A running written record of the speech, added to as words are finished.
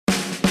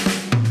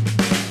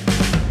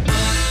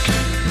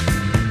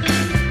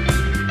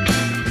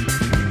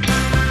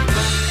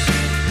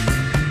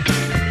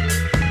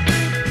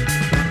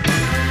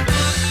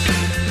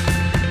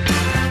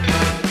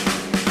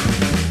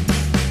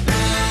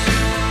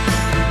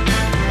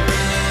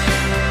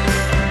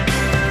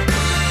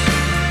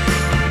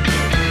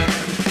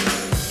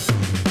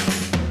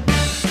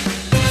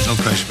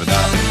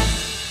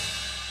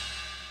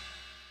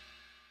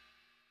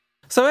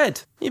So,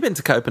 Ed, you've been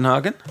to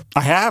Copenhagen.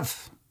 I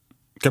have.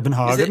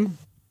 Copenhagen.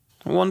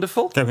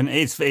 Wonderful.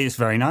 It's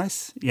very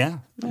nice, yeah.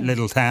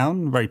 Little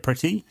town, very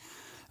pretty.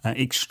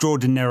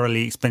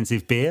 Extraordinarily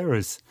expensive beer,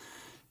 as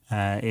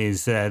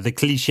is the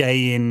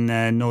cliche in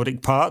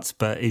Nordic parts,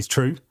 but is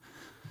true.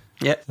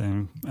 Yep.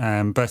 So,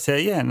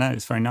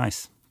 it's very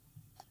nice.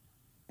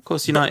 Of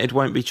course, United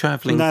won't be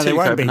travelling to they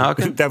won't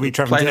Copenhagen. They'll be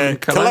travelling to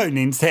Cologne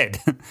instead.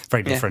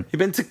 Very different.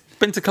 Yeah. You've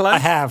been to Cologne? I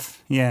have,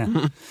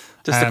 yeah.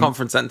 Just the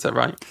conference centre,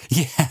 right?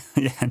 Yeah.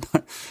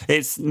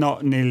 It's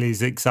not nearly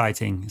as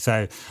exciting.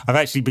 So I've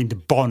actually been to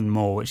Bonn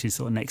more, which is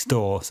sort of next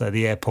door. So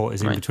the airport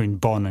is in between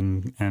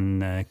Bonn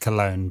and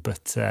Cologne,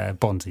 but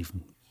Bonn's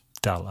even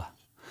duller.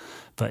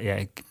 But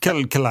yeah,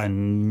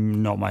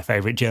 Cologne, not my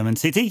favourite German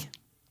city.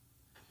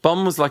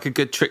 Bonn was like a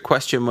good trick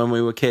question when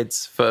we were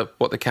kids for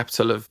what the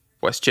capital of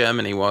West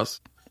Germany was.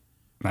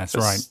 That's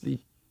right. You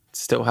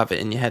still have it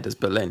in your head as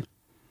Berlin.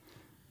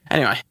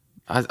 Anyway,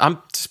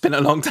 I'm just been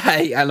a long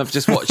day and I've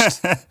just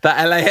watched that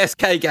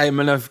LASK game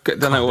and I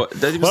don't know what.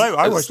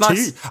 I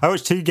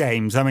watched two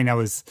games. I mean, I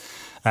was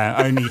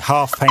only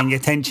half paying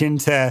attention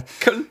to.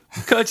 Can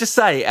I just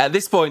say, at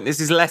this point, this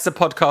is less a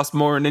podcast,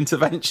 more an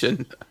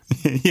intervention.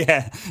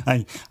 Yeah,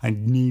 I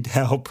need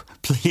help,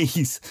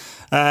 please.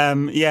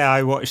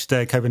 I watched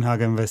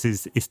Copenhagen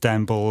versus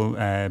Istanbul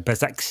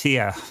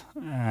Başakşehir,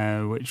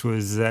 which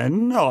was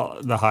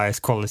not the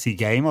highest quality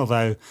game,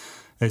 although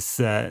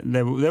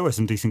there were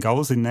some decent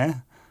goals in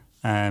there.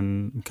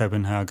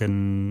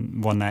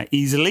 Copenhagen won that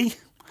easily.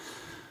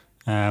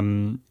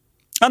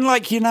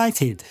 Unlike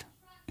United,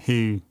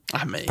 who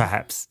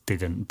perhaps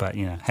didn't, but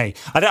hey,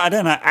 I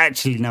don't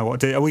actually know what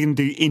to. Are we going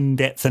to do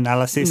in-depth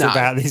analysis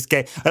about this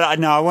game?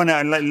 No, I want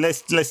to.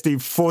 Let's do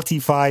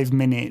 45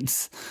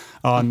 minutes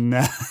on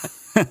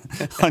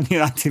on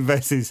United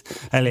versus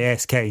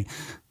LASK.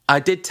 I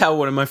did tell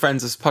one of my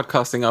friends I was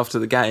podcasting after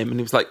the game, and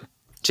he was like,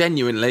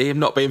 "Genuinely, I'm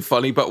not being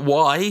funny, but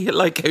why?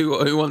 Like,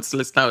 who wants to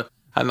listen now?"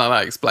 And then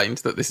I explained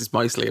that this is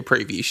mostly a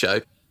preview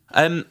show.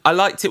 I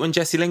liked it when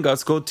Jesse Lingard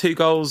scored two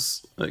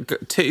goals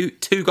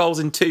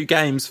in 2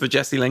 games for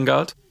Jesse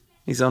Lingard.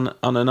 He's on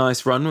a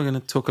nice run. We're going to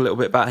talk a little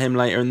bit about him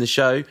later in the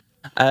show.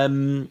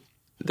 The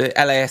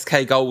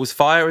LASK goal was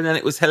fire, and then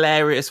it was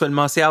hilarious when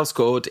Martial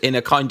scored in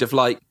a kind of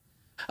like,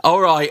 all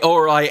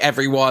right,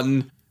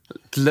 everyone,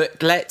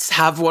 let's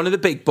have one of the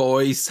big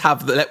boys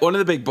let one of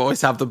the big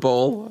boys have the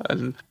ball.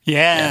 And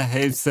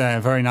it's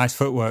very nice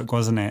footwork,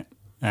 wasn't it?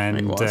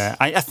 And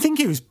I think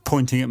he was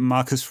pointing at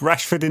Marcus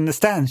Rashford in the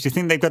stands. Do you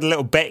think they've got a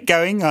little bet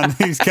going on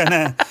who's going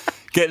to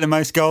get the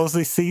most goals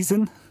this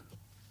season?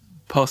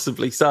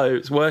 Possibly so.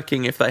 It's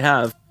working if they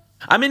have.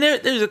 I mean,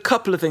 there's a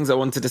couple of things I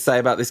wanted to say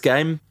about this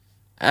game.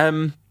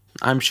 I'm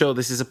sure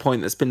this is a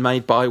point that's been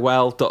made by,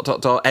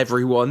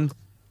 everyone.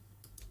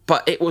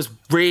 But it was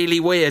really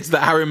weird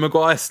that Harry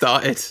Maguire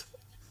started.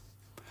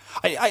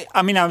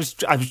 I mean, I was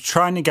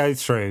trying to go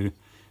through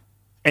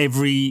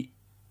every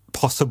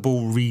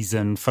possible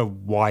reason for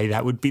why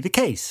that would be the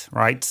case,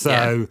 right?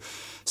 So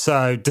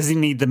does he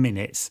need the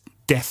minutes?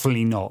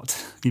 Definitely not.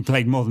 He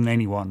played more than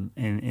anyone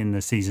in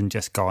the season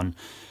just gone.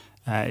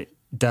 Are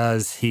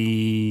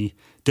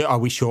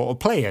we short of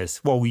players?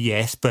 Well,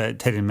 yes, but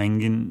Teddy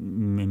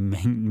Mengen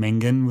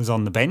was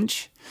on the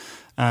bench,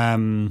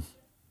 and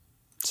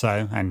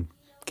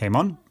came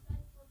on.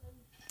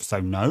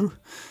 So no.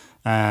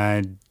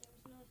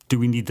 Do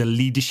we need the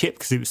leadership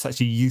because it was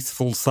such a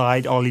youthful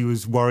side? Ollie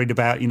was worried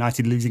about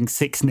United losing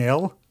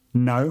 6-0.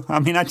 No, I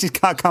mean, I just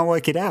can't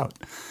work it out.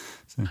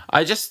 So.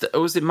 I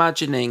was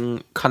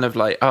imagining kind of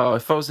like,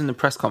 if I was in the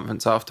press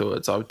conference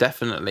afterwards, I would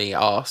definitely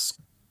ask,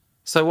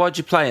 so why'd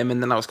you play him?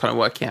 And then I was kind of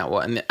working out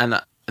what,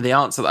 and the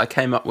answer that I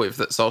came up with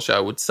that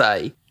Solskjaer would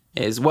say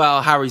is,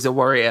 well, Harry's a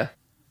warrior.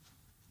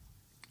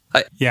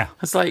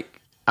 It's like,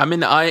 I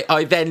mean,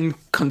 I then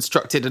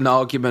constructed an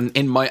argument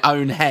in my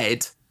own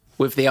head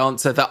with the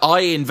answer that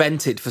I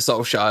invented for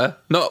Solskjaer,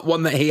 not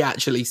one that he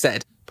actually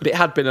said, but it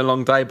had been a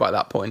long day by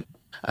that point.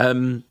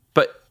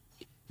 But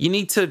you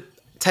need to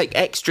take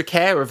extra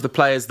care of the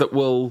players that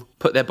will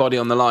put their body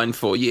on the line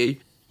for you.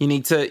 You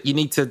need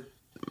to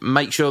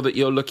make sure that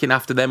you're looking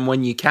after them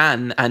when you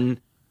can. And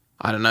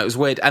I don't know, it was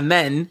weird. And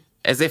then,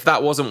 as if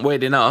that wasn't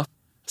weird enough,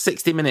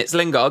 60 minutes,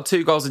 Lingard,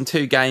 2 goals in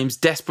 2 games,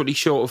 desperately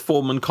short of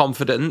form and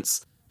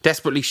confidence,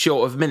 desperately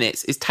short of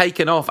minutes, is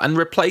taken off and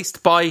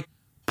replaced by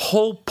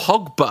Paul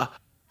Pogba.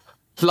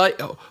 Like,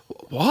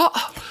 what?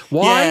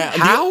 Why? Yeah,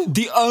 how?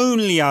 The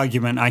only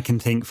argument I can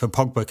think for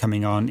Pogba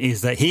coming on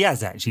is that he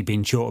has actually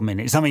been short of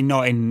minutes. I mean,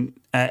 not in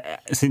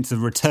since the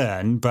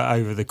return, but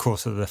over the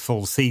course of the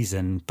full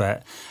season.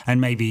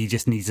 And maybe he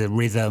just needs a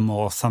rhythm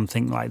or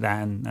something like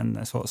that, and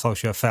that's what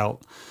Solskjaer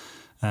felt.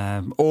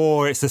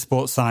 Or it's the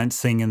sports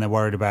science thing, and they're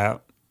worried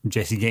about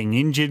Jesse getting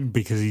injured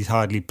because he's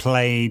hardly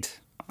played.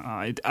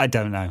 I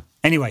don't know.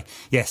 Anyway,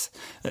 yes,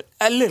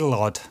 a little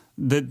odd.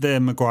 The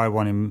Maguire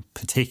one in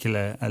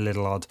particular, a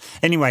little odd.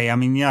 Anyway, I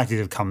mean, United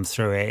have come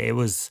through it.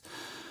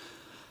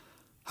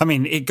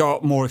 It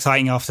got more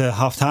exciting after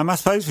half-time, I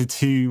suppose,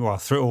 with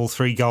all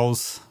 3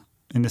 goals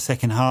in the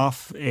second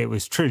half. It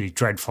was truly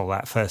dreadful,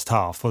 that first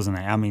half, wasn't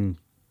it? I mean,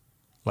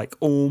 like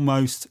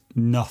almost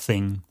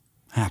nothing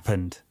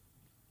happened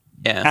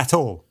at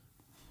all.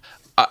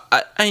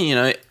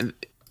 And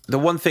the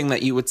one thing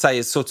that you would say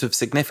is sort of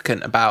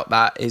significant about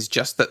that is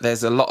just that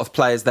there's a lot of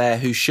players there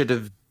who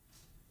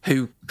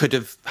could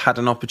have had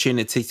an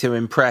opportunity to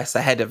impress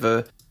ahead of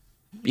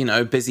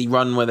a busy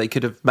run where they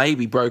could have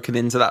maybe broken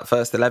into that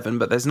first 11,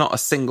 but there's not a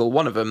single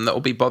one of them that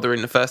will be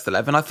bothering the first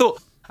 11. I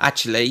thought,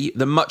 actually,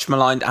 the much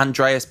maligned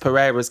Andreas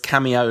Pereira's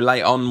cameo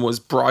late on was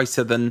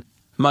brighter than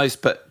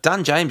most, but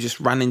Dan James just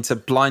ran into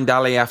blind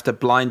alley after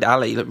blind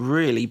alley, looked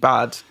really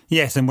bad.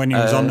 Yes, and when he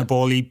was on the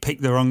ball, he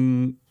picked the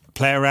wrong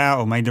player out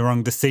or made the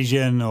wrong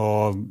decision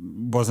or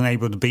wasn't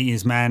able to beat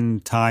his man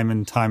time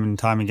and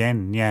time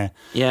again. Yeah.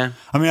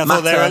 I mean, I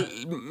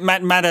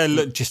thought Mata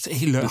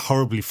looked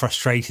horribly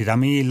frustrated. I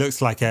mean, he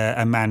looks like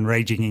a man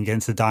raging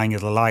against the dying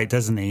of the light,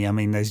 doesn't he? I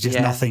mean, there's just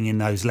nothing in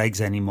those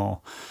legs anymore.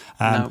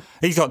 No.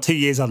 He's got 2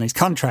 years on his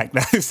contract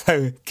though,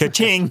 so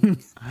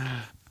ka-ching.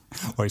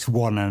 Or it's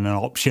one and an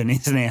option,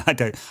 isn't it? I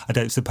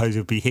don't suppose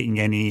he'll be hitting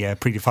any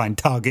predefined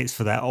targets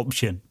for that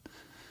option.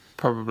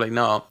 Probably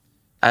not.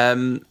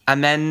 And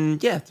then,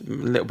 a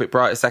little bit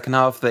brighter second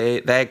half.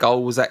 Their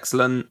goal was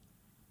excellent.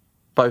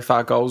 Both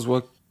our goals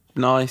were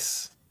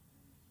nice.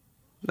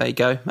 There you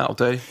go. That'll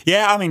do.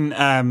 Yeah, I mean,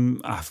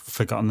 I've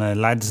forgotten the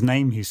lad's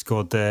name who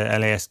scored the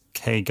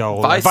LASK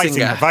goal.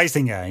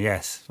 Weisinger.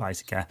 Yes,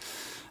 Weisinger.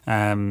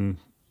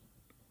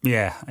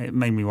 Yeah, it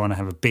made me want to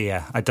have a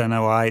beer. I don't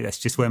know why. That's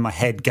just where my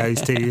head goes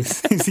to.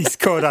 As he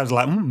scored, I was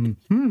like,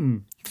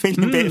 feeling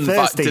a bit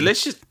thirsty.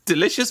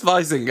 Delicious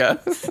Weisinger.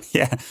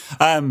 Yeah.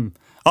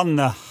 On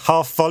the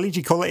half volley, do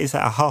you call it? Is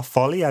that a half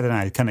volley? I don't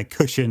know. Kind of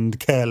cushioned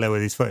curler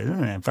with his foot.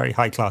 Very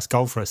high class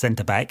goal for a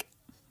centre back.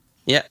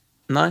 Yeah,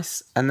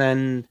 nice. And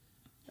then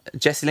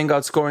Jesse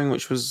Lingard scoring,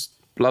 which was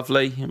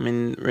lovely. I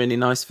mean, really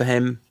nice for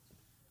him.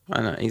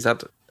 I know he's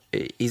had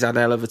a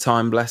hell of a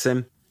time, bless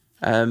him.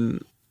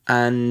 And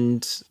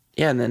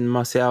then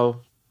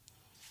Martial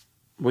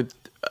with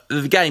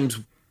the game's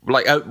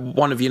like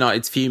one of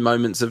United's few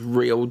moments of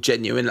real,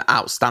 genuine,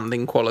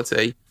 outstanding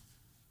quality.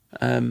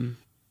 And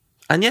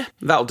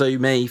that'll do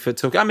me for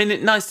talking. I mean,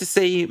 it's nice to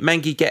see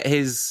Mengi get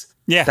his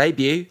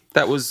debut.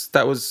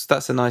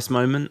 That's a nice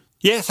moment.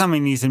 Yes, I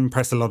mean, he's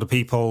impressed a lot of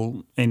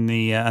people in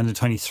the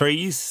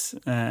under-23s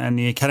and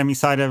the academy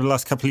side over the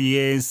last couple of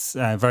years.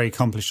 Very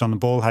accomplished on the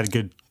ball, had a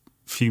good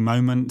few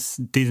moments,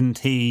 didn't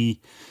he?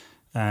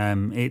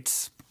 I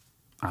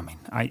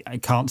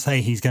can't say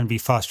he's going to be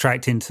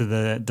fast-tracked into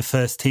the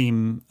first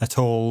team at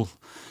all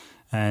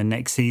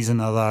next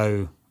season,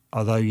 although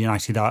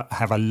United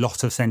have a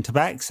lot of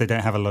centre-backs, they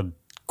don't have a lot of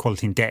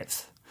quality and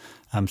depth.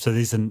 So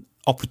there's an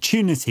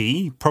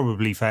opportunity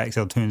probably for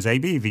Axel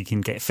Tuanzebe if he can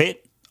get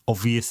fit,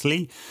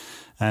 obviously.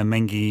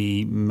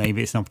 Mengi,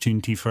 maybe it's an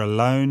opportunity for a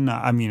loan.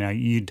 I mean,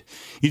 you'd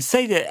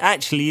say that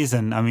actually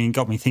isn't. I mean, it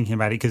got me thinking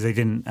about it because they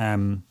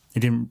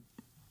didn't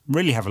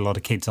really have a lot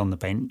of kids on the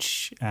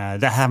bench. There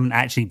haven't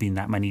actually been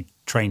that many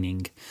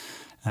training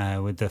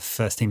with the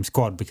first team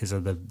squad because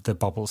of the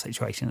bubble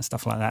situation and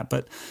stuff like that.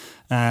 But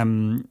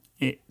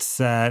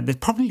there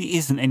probably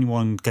isn't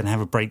anyone going to have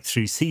a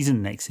breakthrough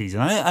season next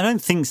season. I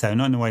don't think so.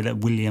 Not in the way that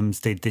Williams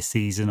did this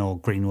season or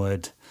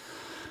Greenwood.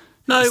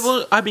 No,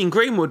 well, I mean,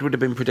 Greenwood would have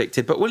been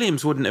predicted, but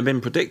Williams wouldn't have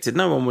been predicted.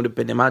 No one would have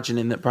been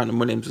imagining that Brandon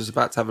Williams was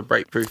about to have a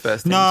breakthrough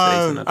first team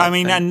season. No, I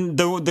mean, and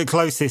the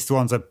closest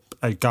ones are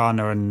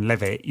Garner and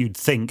Levitt, you'd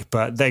think,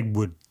 but they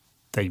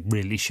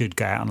really should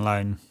go out on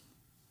loan.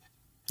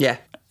 Yeah.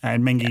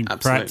 And Mengi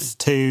perhaps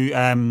too.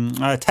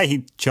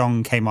 Tae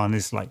Chong came on,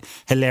 is like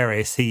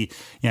hilarious. He,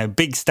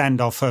 big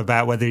standoff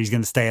about whether he's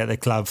going to stay at the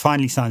club.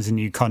 Finally signs a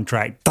new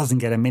contract, doesn't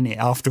get a minute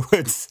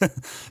afterwards,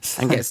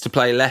 and gets to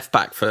play left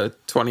back for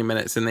 20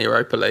 minutes in the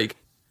Europa League.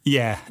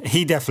 Yeah,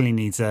 he definitely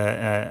needs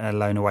a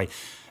loan away.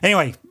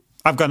 Anyway,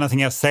 I've got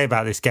nothing else to say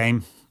about this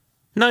game.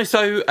 No,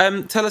 so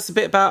tell us a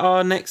bit about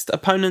our next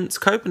opponents,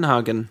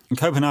 Copenhagen.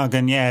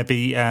 Copenhagen,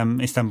 beat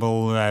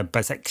Istanbul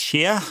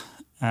Başakşehir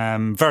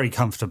very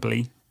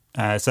comfortably.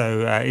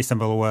 So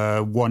Istanbul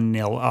were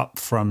 1-0 up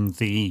from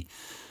the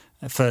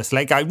first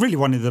leg. I really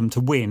wanted them to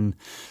win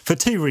for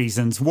two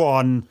reasons.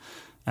 One,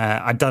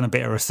 I'd done a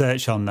bit of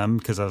research on them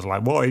because I was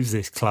like, what is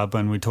this club?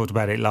 And we talked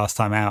about it last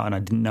time out and I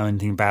didn't know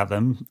anything about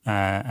them.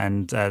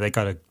 And they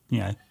got a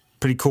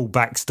pretty cool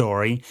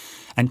backstory.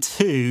 And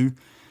two,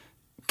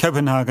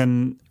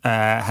 Copenhagen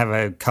have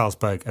a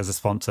Carlsberg as a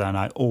sponsor and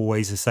I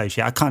always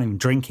associate, I can't even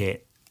drink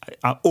it,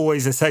 I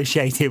always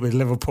associate it with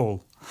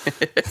Liverpool.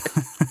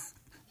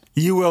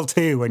 You will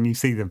too when you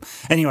see them.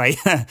 Anyway,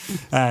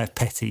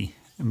 petty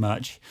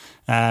much.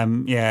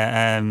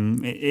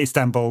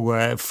 Istanbul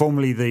were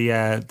formerly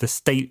the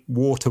state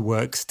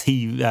waterworks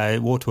team,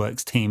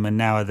 and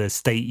now are the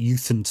state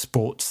youth and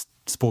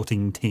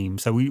sporting team.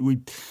 So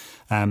we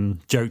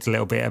joked a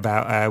little bit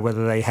about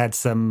whether they had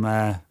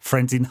some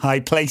friends in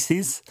high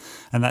places,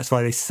 and that's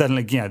why they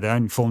suddenly, they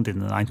only formed in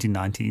the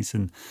 1990s,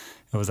 and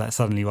was that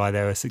suddenly why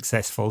they were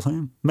successful?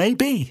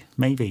 Maybe.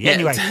 Yeah,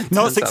 anyway,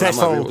 not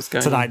successful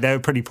tonight. They were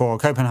pretty poor.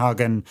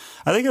 Copenhagen,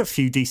 I think, a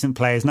few decent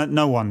players.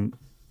 No one,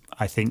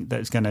 I think,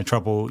 that's going to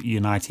trouble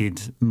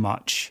United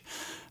much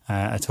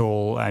at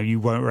all.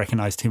 You won't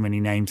recognise too many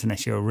names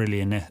unless you're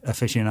really an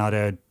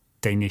aficionado.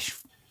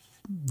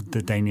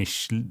 The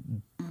Danish,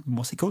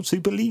 what's it called?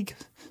 Super League?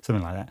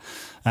 Something like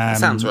that.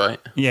 Sounds right.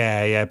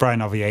 Yeah.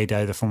 Brian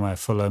Oviedo, the former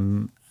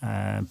Fulham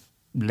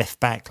left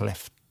back,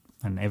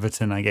 and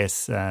Everton, I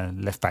guess,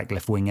 left back,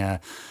 left winger,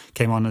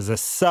 came on as a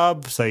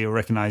sub, so you'll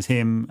recognise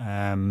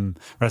him.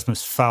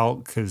 Rasmus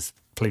Falk has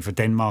played for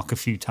Denmark a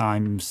few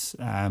times.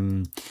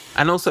 And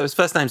also his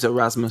first name's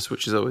Erasmus,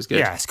 which is always good.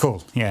 Yeah, it's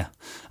cool, yeah.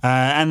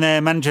 And their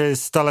manager is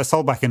Ståle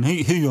Solbakken,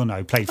 who you'll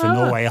know, played for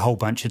Norway a whole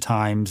bunch of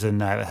times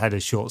and had a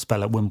short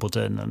spell at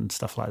Wimbledon and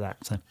stuff like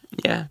that. So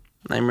yeah,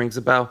 name rings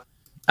a bell.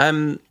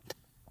 You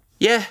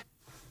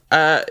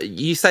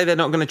say they're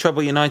not going to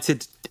trouble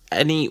United.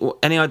 Any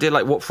idea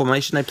like what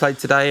formation they played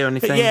today or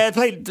anything? Yeah, they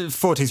played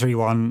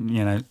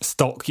 4-2-3-1,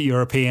 stock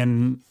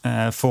European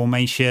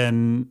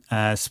formation,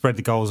 spread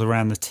the goals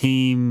around the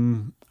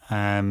team.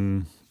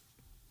 It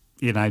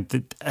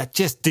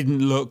just didn't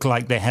look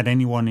like they had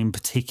anyone in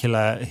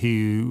particular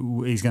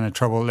who is going to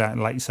trouble that.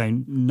 Like, so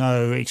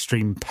no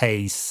extreme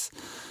pace.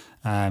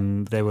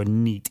 They were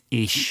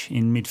neat-ish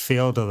in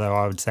midfield, although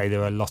I would say there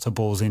were a lot of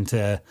balls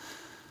into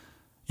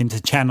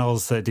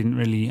channels that didn't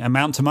really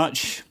amount to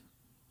much.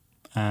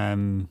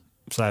 So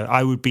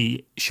I would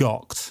be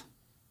shocked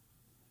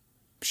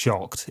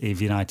if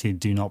United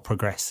do not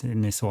progress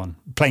in this one,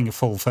 playing a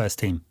full first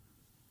team.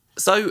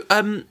 So,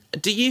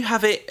 do you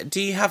have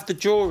the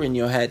draw in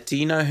your head? Do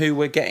you know who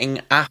we're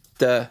getting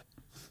after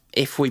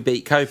if we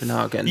beat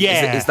Copenhagen?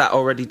 Yeah. Is that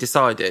already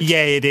decided?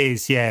 Yeah, it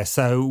is, yeah.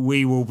 So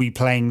we will be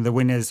playing the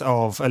winners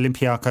of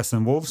Olympiacos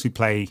and Wolves, who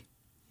play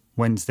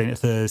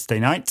Thursday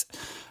night.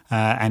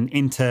 And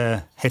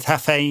Inter beat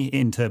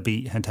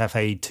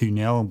Getafe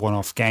 2-0,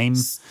 one-off game.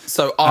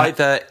 So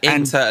either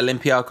Inter,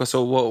 Olympiacos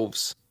or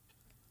Wolves?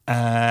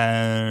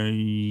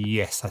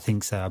 Yes, I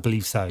think so. I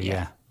believe so,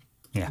 yeah.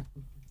 Yeah,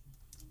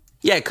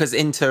 because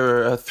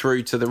Inter are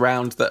through to the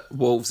round that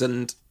Wolves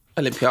and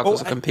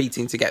Olympiacos are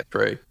competing to get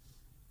through.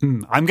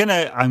 I'm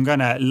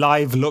gonna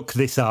live look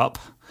this up.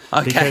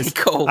 Okay, because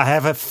cool. I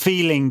have a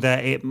feeling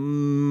that it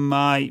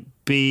might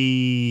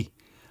be...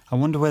 I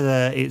wonder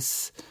whether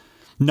it's...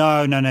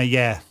 No,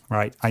 yeah,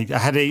 right. I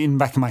had it in the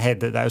back of my head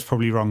that was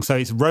probably wrong. So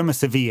it's Roma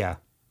Sevilla,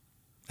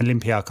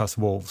 Olympiacos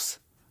Wolves.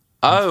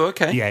 Oh,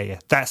 okay. Yeah.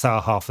 That's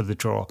our half of the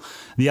draw.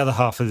 The other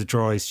half of the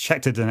draw is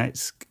Shakhtar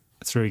Donetsk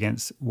through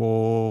against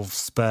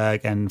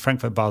Wolfsburg, and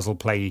Frankfurt Basel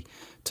play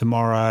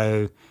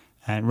tomorrow,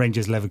 and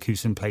Rangers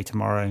Leverkusen play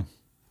tomorrow.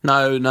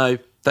 No,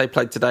 they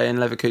played today and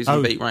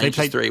Leverkusen beat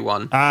Rangers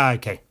 3-1. Ah,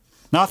 okay.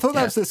 No, I thought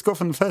that was the score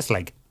from the first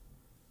leg.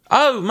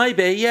 Oh,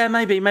 maybe. Yeah,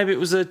 maybe it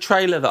was a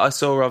trailer that I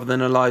saw rather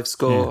than a live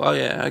score. Yeah. Oh,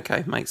 yeah,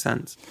 okay, makes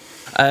sense.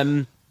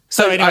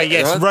 So anyway,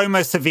 yes,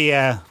 Roma,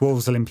 Sevilla,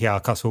 Wolves,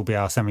 Olympiacos will be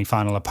our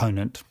semi-final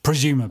opponent,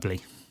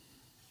 presumably.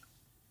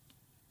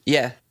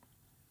 Yeah.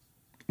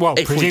 Well,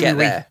 if presumably we get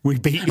there. we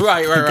beat...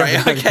 Right.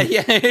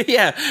 Okay,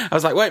 yeah. I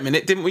was like, wait a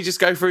minute, didn't we just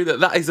go through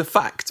that is a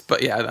fact?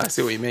 But yeah, I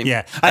see what you mean.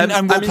 Yeah,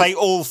 and we'll play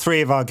all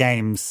three of our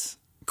games,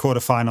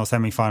 quarter-final,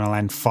 semi-final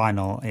and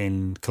final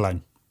in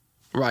Cologne.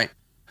 Right.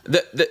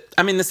 The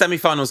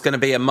semi-final is going to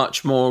be a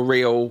much more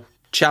real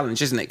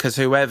challenge, isn't it? Because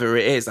whoever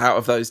it is out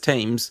of those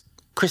teams,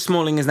 Chris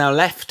Smalling has now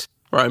left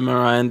Roma,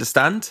 I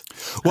understand.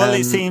 Well,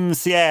 it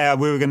seems, we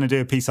were going to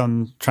do a piece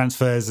on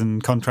transfers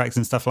and contracts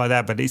and stuff like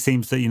that, but it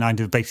seems that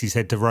United basically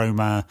said to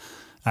Roma,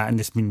 and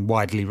this has been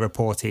widely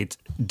reported,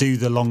 do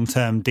the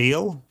long-term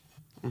deal,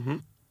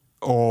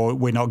 or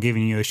we're not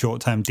giving you a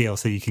short-term deal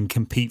so you can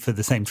compete for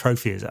the same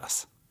trophy as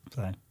us.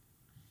 So,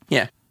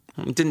 yeah.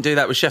 Didn't do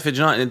that with Sheffield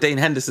United and Dean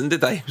Henderson,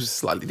 did they? It was a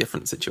slightly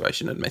different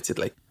situation,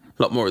 admittedly.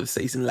 A lot more of the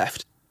season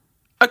left.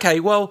 Okay,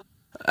 well,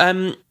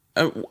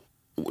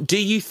 do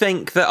you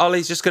think that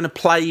Ollie's just going to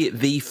play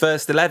the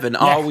first 11? Yeah.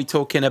 Are we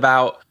talking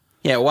about,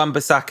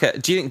 Wan-Bissaka?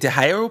 Do you think De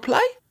Gea will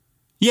play?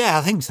 Yeah,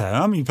 I think so.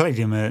 I mean, he played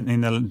him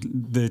in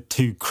the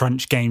two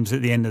crunch games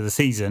at the end of the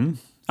season.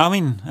 I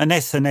mean,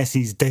 unless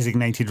he's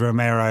designated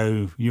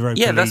Romero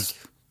Europa League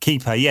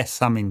keeper,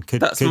 yes. I mean,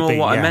 that's could more be,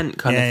 what I meant,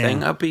 kind of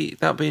thing.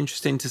 That'd be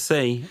interesting to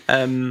see.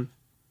 Should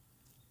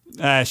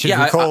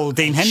we call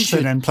Dean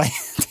Henderson and play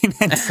Dean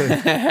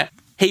Henderson?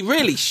 He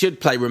really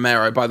should play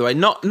Romero, by the way.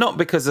 Not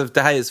because of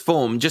De Gea's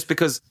form, just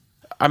because,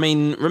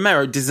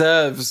 Romero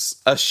deserves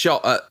a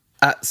shot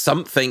at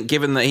something,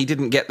 given that he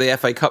didn't get the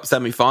FA Cup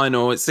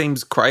semi-final. It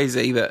seems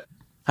crazy that,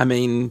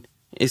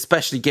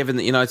 especially given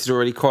that United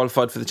already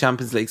qualified for the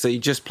Champions League, so you're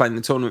just playing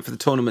the tournament for the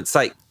tournament's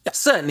sake.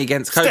 Certainly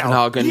against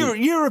Copenhagen.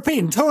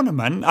 European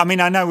tournament. I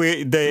mean, I know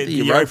the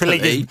Europa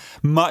League is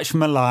much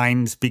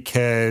maligned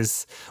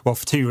because, for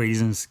two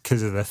reasons,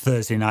 because of the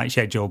Thursday night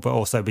schedule, but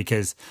also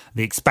because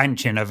the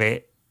expansion of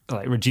it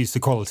like reduce the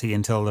quality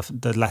until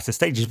the latter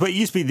stages. But it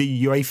used to be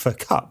the UEFA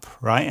Cup,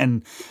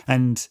 right?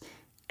 And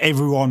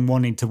everyone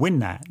wanted to win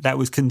that. That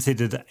was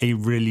considered a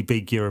really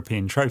big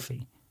European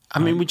trophy. I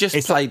mean, we just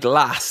played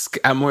Lask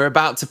and we're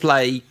about to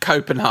play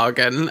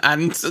Copenhagen,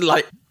 and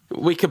like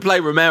we could play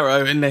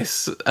Romero in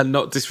this and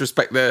not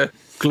disrespect the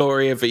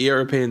glory of a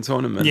European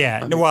tournament.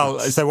 Yeah, well,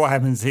 so what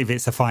happens if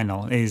it's a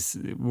final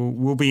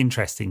will be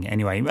interesting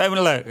anyway. I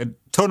mean, look, a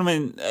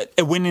tournament,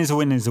 a win is a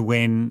win is a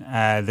win.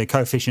 The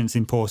coefficient's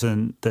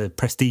important, the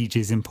prestige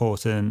is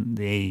important,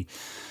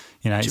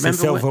 it's the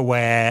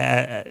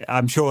silverware.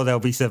 I'm sure there'll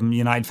be some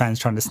United fans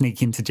trying to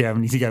sneak into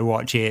Germany to go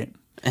watch it.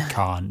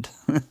 Can't.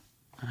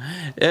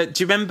 Do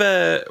you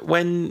remember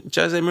when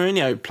Jose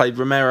Mourinho played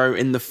Romero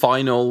in the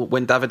final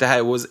when David De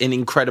Gea was in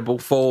incredible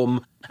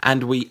form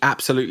and we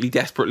absolutely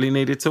desperately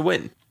needed to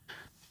win?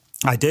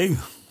 I do.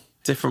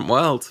 Different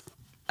world.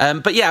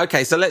 But yeah,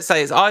 okay, so let's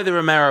say it's either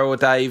Romero or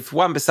Dave,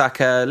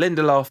 Wan-Bissaka,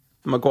 Lindelof,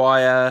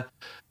 Maguire,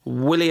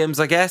 Williams,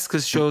 I guess,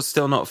 because Shaw's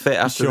still not fit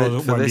after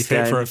won't this be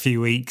fit game. for a few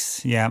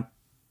weeks, yeah.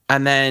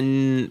 And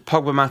then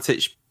Pogba,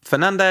 Matic,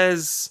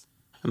 Fernandes,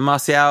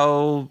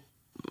 Martial,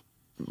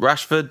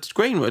 Rashford,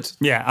 Greenwood.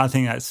 Yeah, I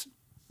think that's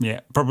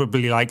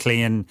probably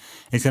likely, and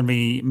it's going to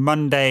be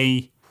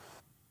Monday,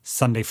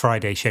 Sunday,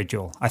 Friday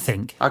schedule, I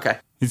think. Okay.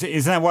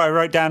 Is that what I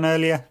wrote down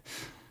earlier?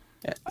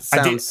 Yeah,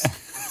 I did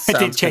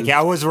check it.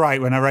 I was right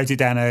when I wrote it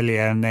down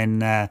earlier, and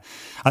then I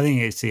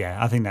think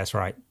that's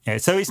right. Yeah,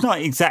 so it's not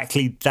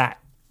exactly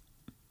that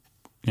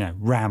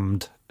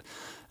rammed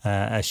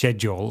a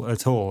schedule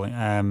at all,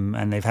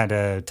 and they've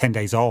had 10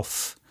 days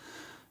off,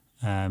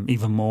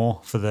 even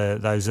more for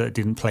those that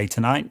didn't play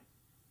tonight.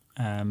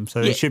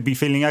 So they should be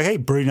feeling okay.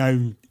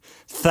 Bruno,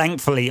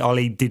 thankfully,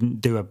 Ollie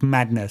didn't do a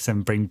madness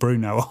and bring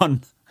Bruno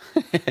on.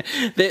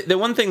 The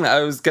one thing that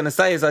I was going to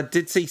say is I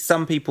did see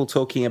some people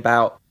talking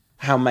about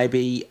how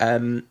maybe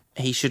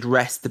he should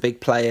rest the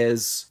big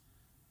players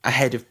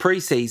ahead of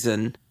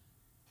pre-season.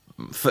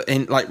 But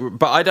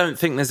I don't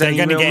think there's any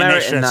real merit in that. They're going to get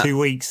an extra 2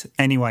 weeks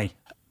anyway.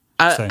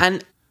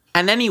 And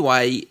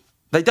anyway,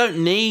 they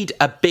don't need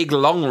a big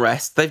long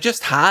rest. They've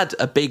just had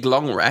a big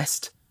long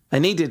rest. They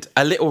needed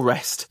a little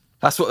rest.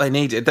 That's what they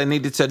needed. They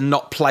needed to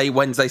not play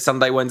Wednesday,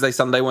 Sunday,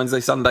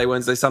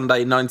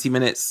 90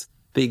 minutes,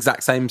 the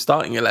exact same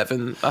starting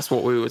 11. That's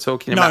what we were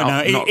talking about. No,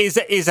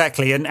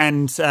 exactly.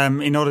 And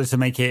in order to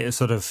make it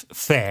sort of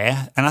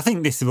fair, and I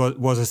think this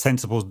was a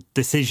sensible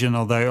decision,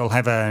 although it'll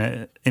have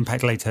an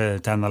impact later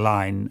down the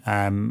line,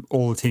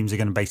 all the teams are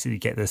going to basically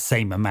get the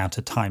same amount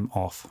of time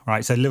off,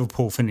 right? So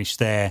Liverpool finished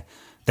their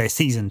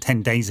season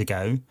 10 days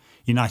ago.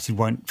 United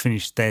won't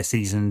finish their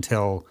season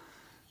until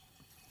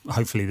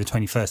hopefully the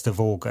 21st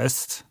of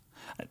August.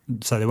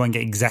 So they won't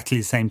get exactly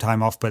the same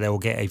time off, but they will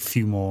get a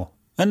few more.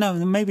 No,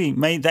 maybe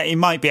that it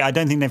might be. I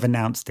don't think they've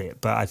announced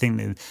it, but I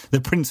think the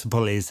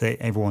principle is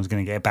that everyone's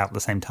going to get about the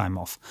same time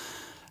off.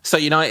 So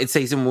United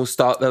season will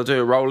start, they'll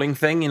do a rolling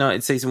thing.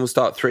 United season will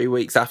start 3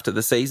 weeks after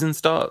the season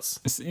starts.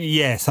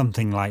 Yeah,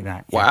 something like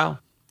that. Yeah. Wow.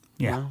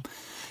 Yeah. Wow.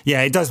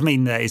 Yeah, it does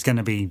mean that it's going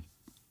to be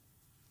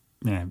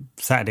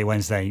Saturday,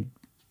 Wednesday,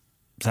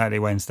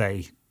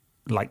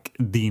 like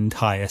the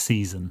entire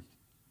season.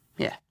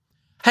 Yeah.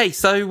 Hey,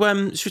 so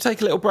should we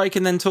take a little break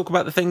and then talk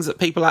about the things that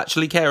people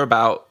actually care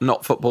about,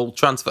 not football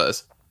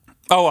transfers?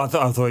 Oh, I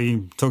thought you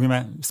were talking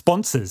about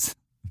sponsors.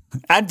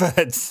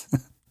 Adverts.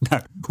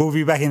 No, we'll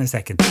be back in a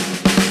second.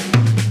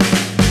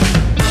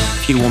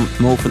 If you want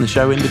more from the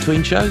show in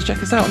between shows,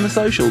 check us out on the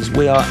socials.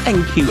 We are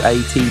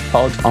NQAT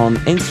Pod on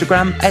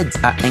Instagram, Ed's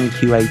at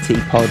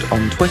NQAT Pod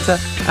on Twitter,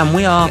 and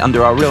we are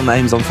under our real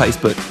names on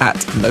Facebook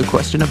at No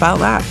Question About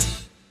That.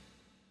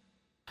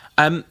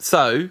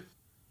 So,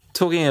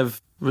 talking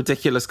of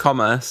ridiculous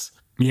commerce.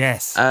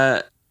 Yes.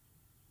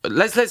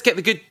 Let's get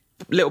the good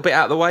little bit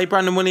out of the way.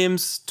 Brandon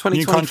Williams, 2024.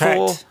 New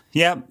contract.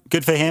 Yeah,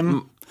 good for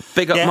him.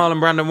 Big up Marlon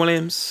Brandon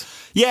Williams.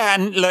 Yeah,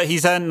 and look,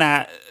 he's earned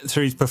that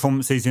through his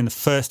performances in the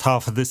first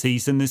half of the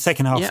season. The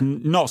second half,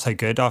 not so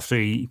good after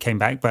he came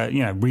back, but,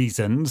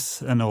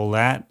 reasons and all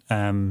that.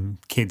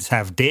 Kids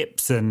have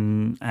dips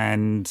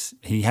and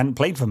he hadn't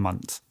played for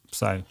months.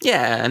 So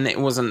yeah, and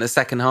it wasn't the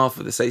second half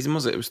of the season,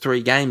 was it? It was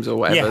 3 games or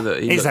whatever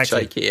that he looked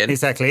shaky in.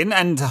 Exactly,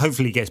 and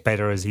hopefully gets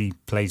better as he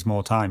plays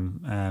more time.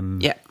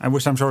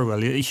 Which I'm sure he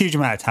will. A huge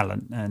amount of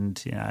talent,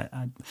 and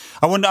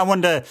I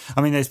wonder.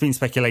 I mean, there's been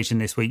speculation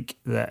this week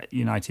that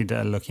United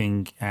are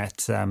looking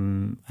at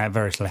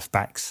various left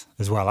backs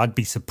as well. I'd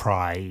be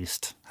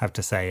surprised, have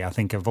to say. I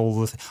think of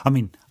all the.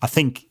 I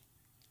think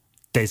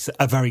there's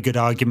a very good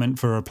argument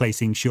for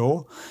replacing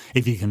Shaw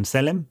if you can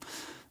sell him.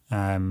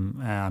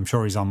 I'm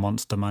sure he's on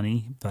monster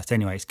money. But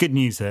anyway, it's good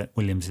news that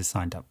Williams is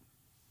signed up.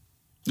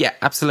 Yeah,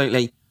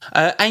 absolutely.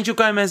 Angel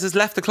Gomez has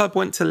left the club,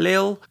 went to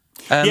Lille.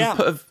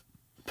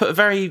 Put a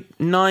very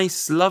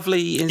nice,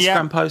 lovely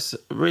Instagram post,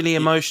 really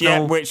emotional. Yeah,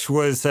 which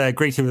was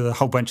greeted with a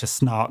whole bunch of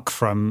snark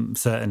from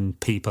certain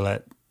people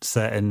at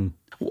certain...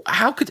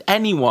 How could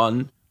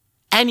anyone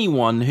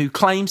who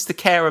claims to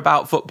care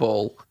about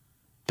football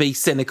be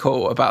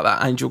cynical about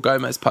that Angel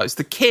Gomez post?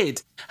 The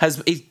kid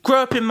he grew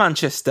up in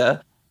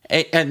Manchester...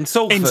 in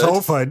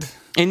Salford.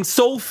 In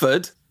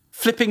Salford,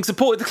 flipping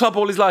supported the club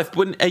all his life.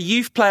 When a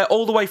youth player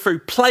all the way through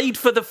played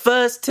for the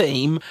first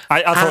team,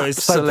 I thought it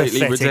was so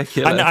pathetic.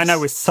 Ridiculous. I know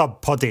we're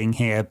sub-podding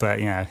here, but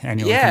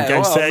anyone can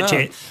go search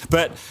it.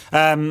 But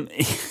I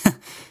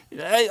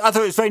thought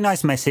it was a very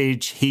nice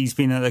message. He's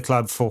been at the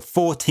club for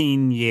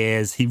 14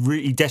 years.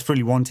 He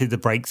desperately wanted the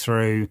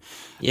breakthrough.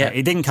 Yeah,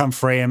 it didn't come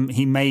for him.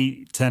 He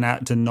may turn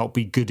out to not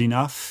be good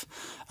enough.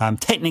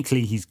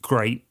 Technically, he's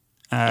great.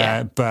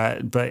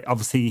 But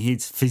obviously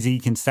his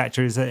physique and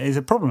stature is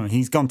a problem.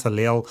 He's gone to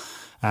Lille.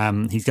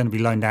 He's going to be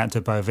loaned out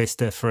to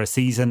Boavista for a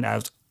season. That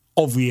was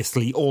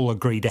obviously all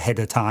agreed ahead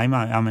of time.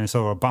 I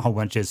saw a whole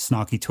bunch of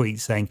snarky tweets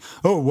saying,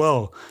 "Oh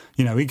well,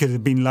 he could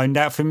have been loaned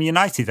out from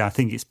United." I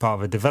think it's part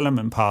of a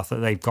development path that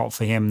they've got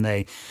for him.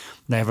 They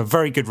have a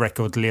very good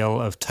record,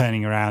 Lille, of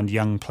turning around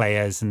young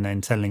players and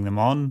then selling them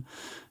on.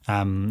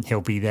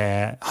 He'll be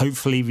there,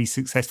 hopefully be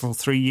successful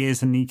 3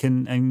 years, and he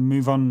can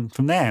move on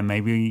from there.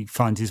 Maybe he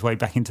finds his way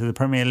back into the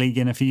Premier League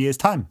in a few years'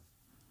 time.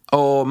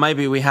 Or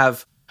maybe we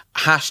have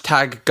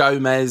hashtag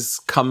Gomez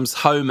comes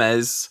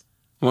Homes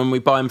when we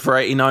buy him for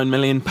 £89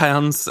 million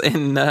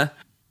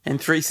in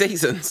 3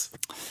 seasons.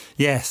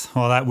 Yes,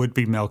 well, that would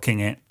be milking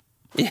it.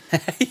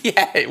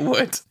 Yeah, it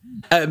would.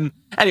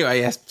 Anyway,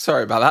 yes,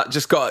 sorry about that.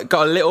 Just got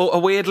a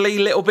weirdly,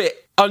 little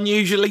bit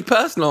unusually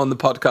personal on the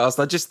podcast.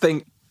 I just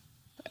think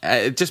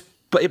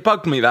but it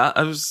bugged me that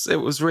I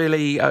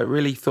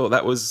really thought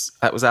that was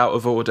out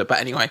of order. But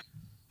anyway,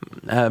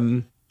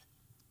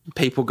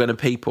 people are going to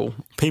people.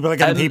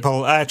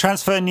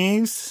 Transfer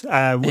news.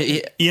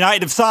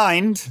 United have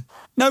signed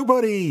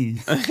nobody,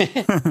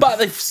 but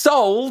they've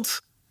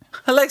sold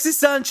Alexis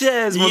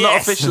Sanchez. Well,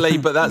 not officially,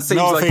 but that seems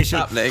like it's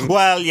happening.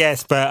 Well,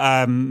 yes,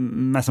 but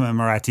Massimo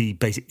Moratti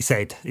basically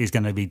said it's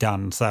going to be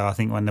done. So I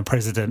think when the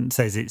president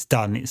says it's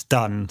done, it's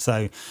done.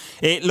 So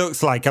it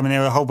looks like,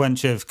 there are a whole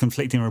bunch of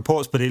conflicting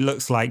reports, but it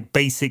looks like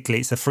basically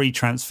it's a free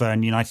transfer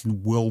and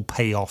United will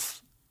pay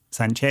off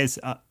Sanchez.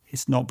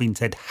 It's not been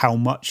said how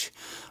much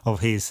of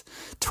his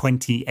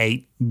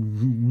 £28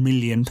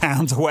 million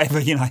or whatever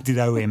United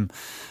owe him.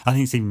 I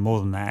think it's even more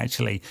than that,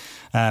 actually,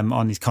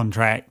 on his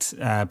contract.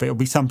 But it'll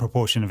be some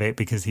proportion of it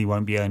because he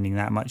won't be earning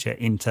that much at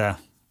Inter.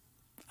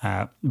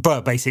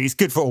 But basically, it's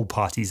good for all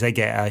parties. United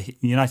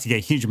get a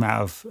huge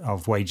amount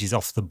of wages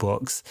off the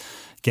books,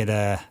 get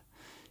that,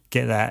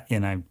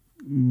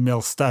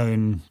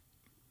 millstone.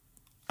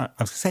 I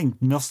was saying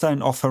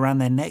millstone off around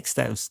their necks.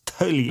 That was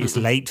totally, it's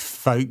late,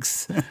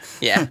 folks.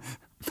 Yeah.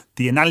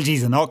 The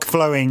analogies are not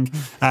flowing.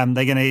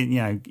 They're going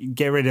to,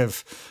 get rid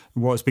of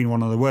what's been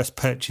one of the worst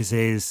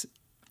purchases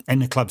in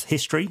the club's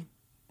history.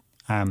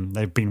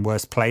 They've been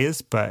worse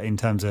players, but in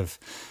terms of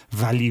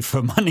value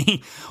for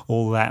money,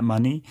 all that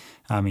money,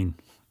 I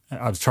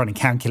was trying to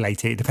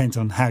calculate it. It depends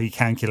on how you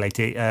calculate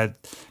it.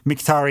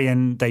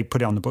 Mkhitaryan, they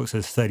put it on the books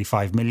as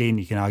 35 million.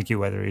 You can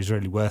argue whether it's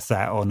really worth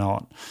that or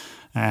not.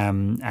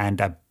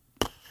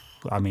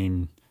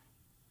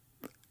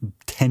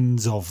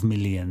 Tens of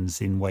millions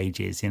in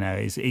wages.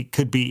 It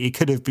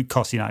could have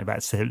cost United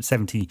about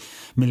 70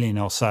 million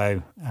or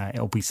so.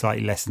 It'll be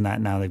slightly less than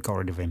that now they've got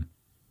rid of him.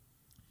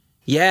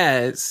 Yeah,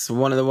 it's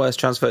one of the worst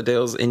transfer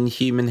deals in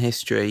human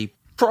history.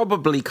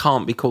 Probably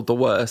can't be called the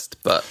worst,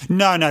 but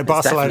no,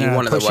 Barcelona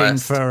are pushing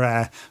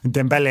for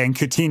Dembele and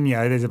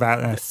Coutinho. There's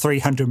about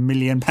 300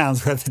 million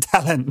pounds worth of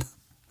talent.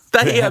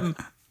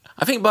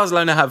 I think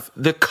Barcelona have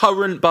the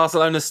current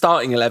Barcelona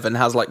starting 11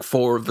 has like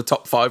 4 of the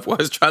top 5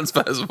 worst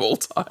transfers of all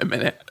time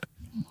in it.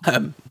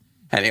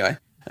 Anyway,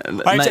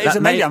 it's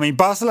amazing.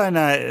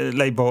 Barcelona,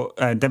 they bought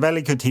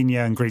Dembele,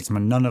 Coutinho, and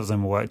Griezmann. None of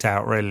them worked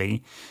out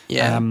really.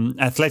 Yeah.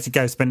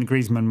 Atletico spent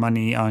Griezmann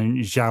money on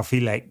João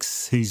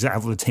Felix, who's out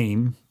of the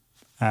team,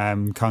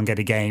 can't get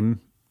a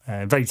game.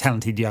 Very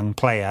talented young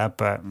player,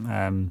 but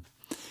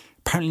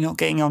apparently not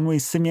getting on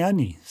with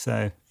Simeone.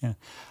 So yeah.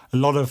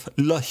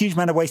 A huge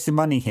amount of wasted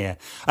money here.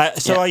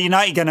 Are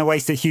United going to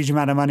waste a huge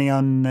amount of money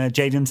on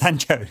Jadon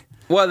Sancho?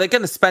 Well, they're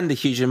going to spend a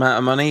huge amount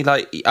of money.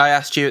 Like I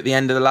asked you at the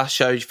end of the last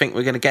show, do you think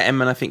we're going to get him?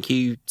 And I think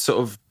you sort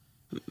of.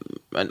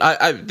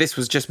 This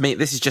was just me.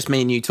 This is just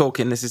me and you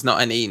talking. This is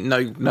not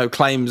no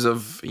claims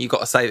of. You got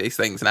to say these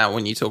things now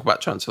when you talk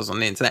about transfers on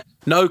the internet.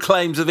 No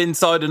claims of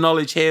insider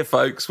knowledge here,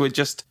 folks. We're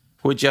just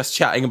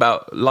chatting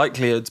about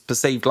likelihoods,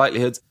 perceived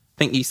likelihoods.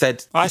 I think you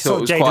said I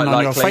saw Jadon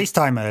on your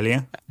FaceTime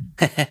earlier.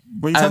 What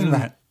are you talking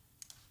about?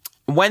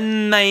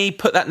 When they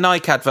put that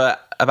Nike advert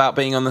about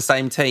being on the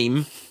same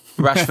team,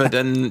 Rashford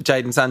and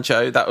Jadon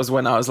Sancho, that was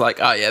when I was like,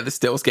 oh yeah, this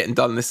deal's getting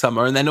done this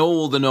summer. And then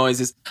all the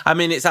noises.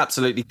 It's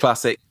absolutely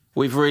classic.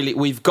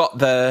 We've got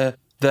the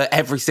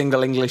every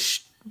single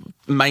English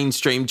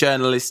mainstream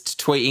journalist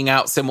tweeting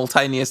out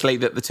simultaneously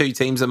that the two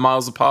teams are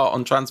miles apart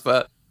on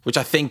transfer, which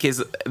I think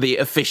is the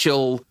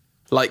official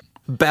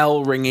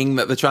bell ringing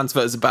that the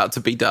transfer is about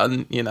to be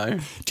done.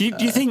 Do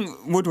you think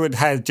Woodward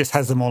just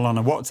has them all on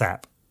a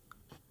WhatsApp?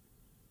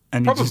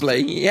 And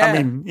probably,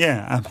 yeah.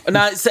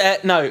 No,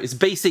 it's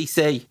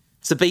BCC.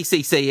 It's a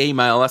BCC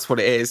email. That's what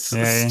it is.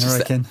 Yeah, I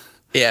reckon.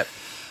 Yeah.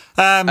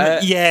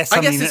 Yes, I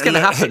guess it's going to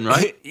happen,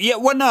 right? Yeah,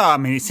 well, no, I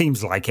mean, it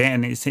seems like it,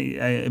 and it's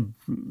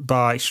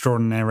by an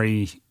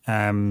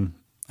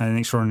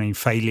extraordinary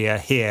failure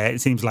here.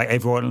 It seems like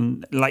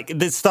everyone, like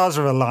the stars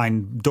are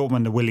aligned.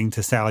 Dortmund are willing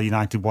to sell,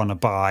 United want to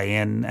buy,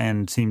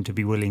 and seem to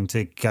be willing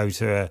to go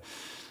to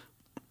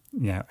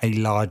a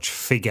large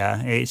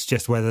figure. It's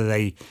just whether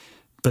they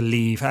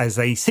believe, as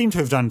they seem to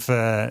have done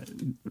for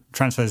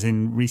transfers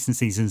in recent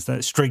seasons,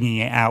 that stringing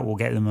it out will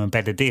get them a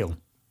better deal.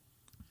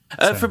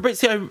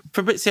 Fabrizio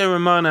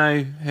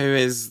Romano, who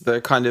is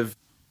the kind of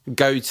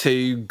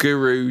go-to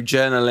guru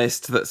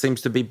journalist that seems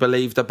to be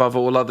believed above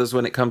all others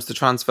when it comes to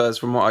transfers,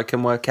 from what I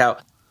can work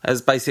out, has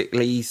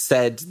basically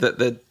said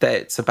that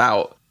it's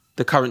about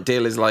the current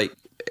deal is like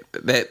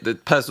the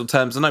personal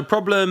terms are no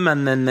problem,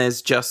 and then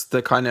there's just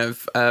the kind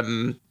of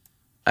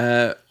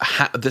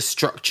the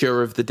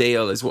structure of the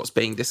deal is what's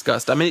being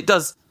discussed. I mean, it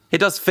does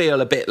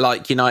feel a bit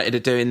like United are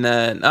doing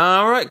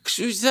all right,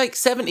 should you take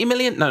 70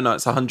 million? No,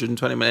 it's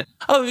 120 million.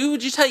 Oh,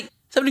 would you take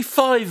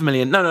 75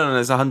 million? No,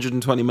 it's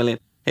 120 million.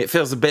 It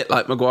feels a bit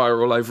like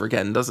Maguire all over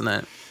again, doesn't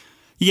it?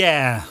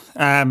 Yeah.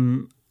 I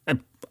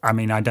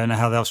mean, I don't know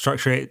how they'll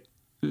structure it.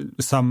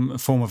 Some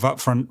form of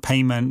upfront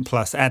payment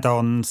plus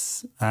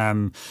add-ons.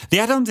 The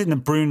add-ons in the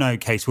Bruno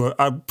case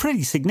are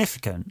pretty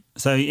significant.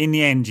 So in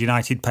the end,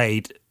 United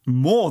paid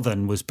more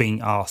than was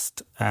being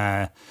asked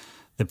the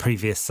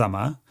previous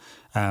summer.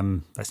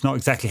 That's not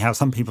exactly how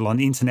some people on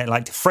the internet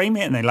like to frame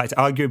it, and they like to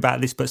argue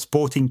about this, but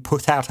Sporting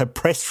put out a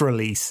press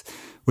release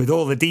with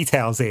all the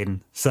details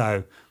in.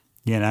 So,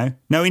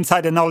 no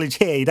insider knowledge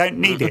here. You don't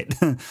need it.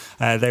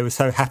 They were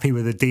so happy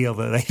with the deal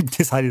that they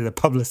decided to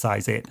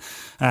publicise it.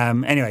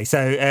 Anyway,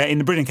 so in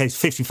the Bruno case,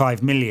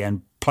 55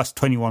 million plus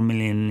 21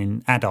 million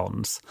in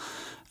add-ons.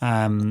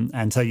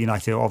 And so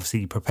United are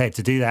obviously prepared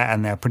to do that,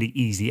 and they're pretty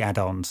easy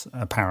add-ons,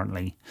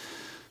 apparently.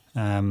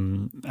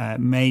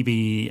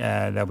 Maybe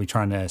they'll be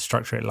trying to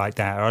structure it like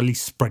that, or at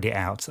least spread it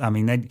out. I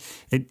mean,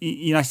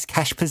 United's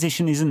cash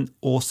position isn't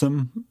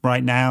awesome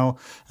right now,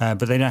 but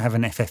they don't have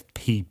an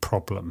FFP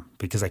problem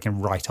because they can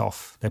write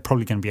off. They're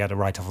probably going to be able to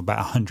write off about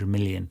 100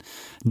 million.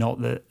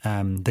 Not that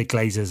the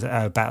Glazers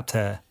are about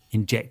to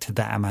inject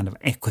that amount of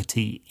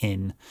equity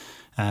in.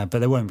 But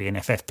there won't be an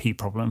FFP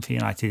problem for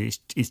United.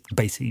 It's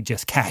basically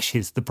just cash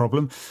is the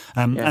problem.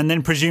 And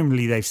then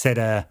presumably they've set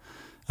a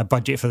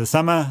budget for the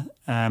summer.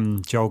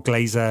 Joel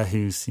Glazer,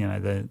 who's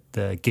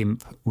the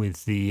gimp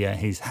with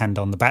his hand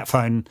on the bat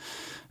phone,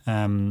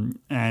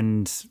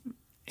 and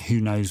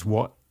who knows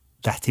what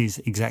that is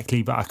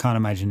exactly. But I can't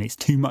imagine it's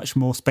too much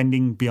more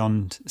spending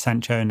beyond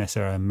Sancho unless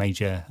there are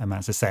major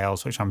amounts of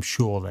sales, which I'm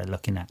sure they're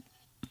looking at.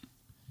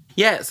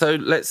 Yeah, so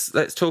let's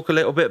talk a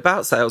little bit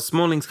about sales.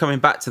 Smalling's coming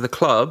back to the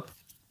club.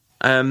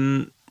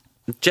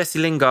 Jesse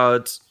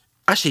Lingard,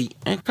 actually,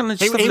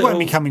 he won't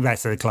be coming back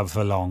to the club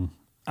for long.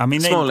 I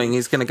mean, Smalling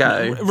is going to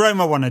go.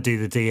 Roma want to do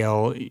the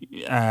deal.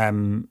 I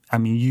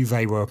mean,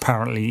 Juve were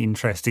apparently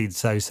interested,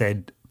 so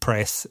said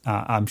press.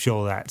 I'm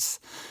sure that's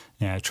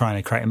trying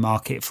to create a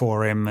market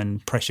for him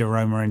and pressure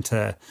Roma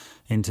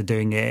into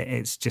doing it.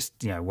 It's just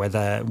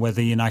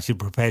whether United are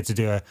prepared to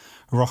do a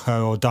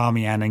Rojo or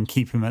Darmian and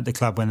keep him at the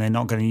club when they're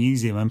not going to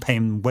use him and pay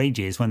him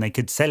wages when they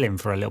could sell him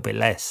for a little bit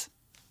less.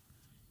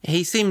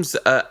 He seems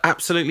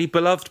absolutely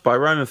beloved by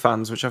Roma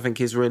fans, which I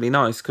think is really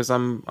nice, because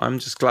I'm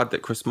just glad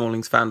that Chris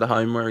Smalling's found a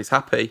home where he's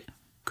happy,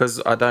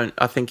 because I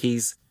think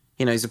he's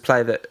a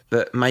player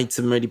that made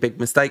some really big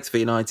mistakes for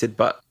United,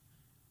 but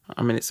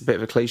I mean, it's a bit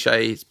of a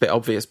cliche, it's a bit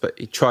obvious, but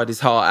he tried his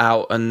heart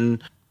out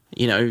and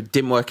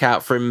didn't work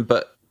out for him,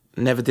 but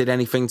never did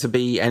anything to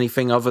be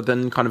anything other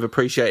than kind of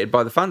appreciated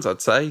by the fans,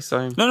 I'd say.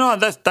 So no,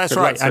 that's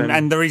right.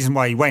 And the reason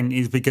why he went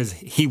is because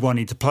he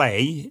wanted to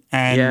play,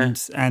 and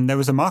there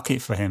was a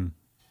market for him.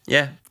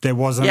 Yeah, there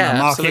wasn't a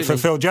market for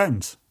Phil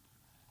Jones.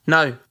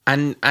 No,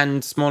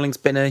 and Smalling's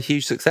been a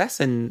huge success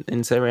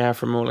in Serie A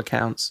from all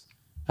accounts.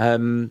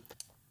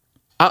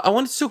 I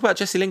wanted to talk about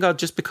Jesse Lingard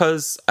just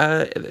because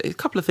a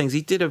couple of things.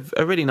 He did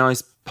a really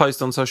nice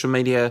post on social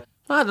media.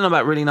 I don't know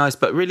about really nice,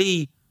 but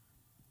really,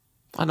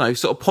 I don't know,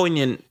 sort of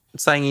poignant,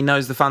 saying he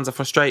knows the fans are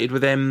frustrated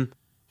with him.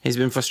 He's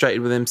been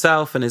frustrated with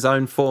himself and his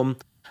own form.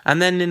 And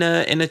then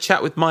in a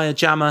chat with Maya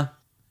Jama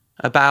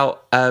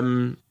about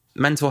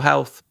mental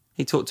health,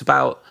 he talked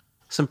about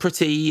some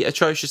pretty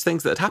atrocious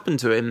things that had happened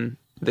to him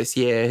this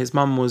year. His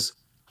mum was,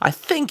 I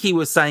think he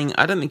was saying,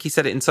 I don't think he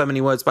said it in so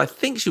many words, but I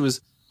think she was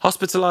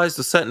hospitalised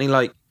or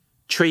certainly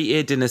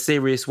treated in a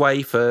serious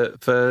way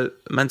for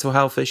mental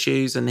health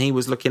issues. And he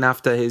was looking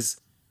after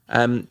his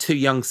two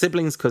young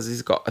siblings, because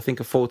he's got, I think,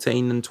 a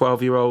 14 and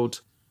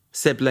 12-year-old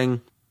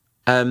sibling.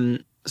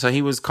 So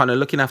he was kind of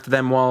looking after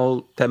them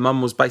while their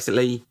mum was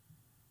basically,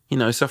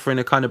 suffering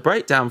a kind of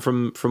breakdown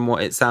from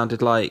what it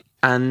sounded like.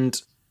 And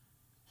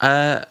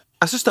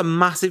that's just a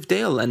massive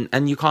deal,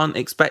 and you can't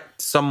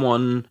expect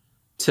someone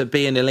to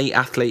be an elite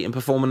athlete and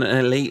perform at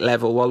an elite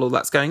level while all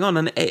that's going on.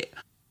 And it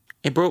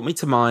brought me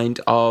to mind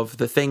of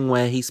the thing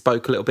where he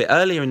spoke a little bit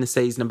earlier in the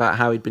season about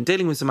how he'd been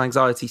dealing with some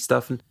anxiety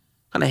stuff and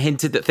kind of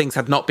hinted that things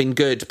had not been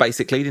good,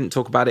 basically. He didn't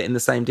talk about it in the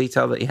same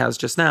detail that he has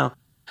just now.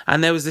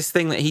 And there was this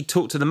thing that he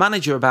talked to the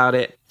manager about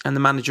it, and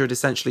the manager had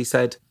essentially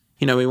said,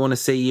 you know, we want to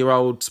see your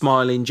old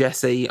smiling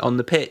Jesse on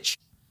the pitch.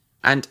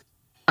 And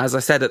as I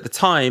said at the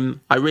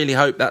time, I really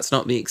hope that's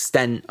not the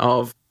extent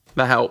of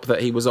the help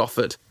that he was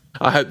offered.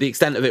 I hope the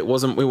extent of it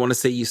wasn't, we want to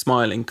see you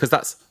smiling, because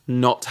that's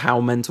not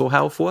how mental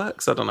health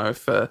works. I don't know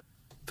if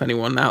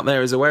anyone out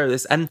there is aware of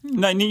this. And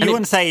no, you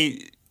wouldn't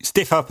say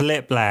stiff upper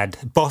lip, lad.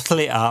 Bottle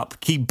it up.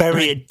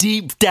 Bury it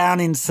deep down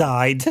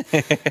inside,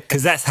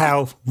 because that's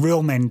how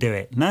real men do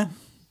it. No.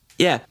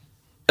 Yeah,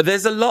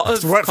 there's a lot of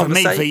it's worked for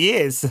me for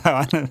years. So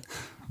I don't...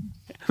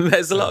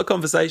 There's a lot of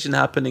conversation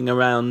happening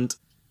around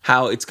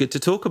how it's good to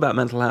talk about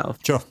mental health.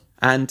 Sure.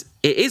 And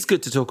it is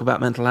good to talk about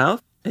mental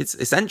health. It's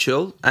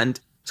essential, and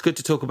it's good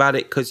to talk about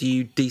it because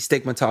you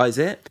destigmatize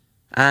it.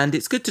 And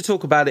it's good to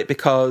talk about it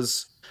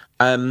because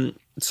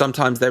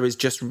sometimes there is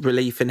just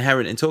relief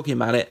inherent in talking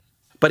about it.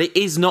 But it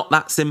is not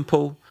that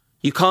simple.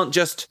 You can't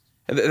just...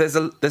 There's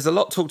a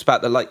lot talked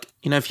about that, like,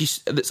 you know,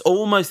 that's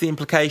almost the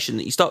implication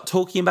that you start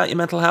talking about your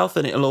mental health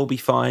and it'll all be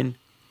fine.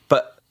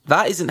 But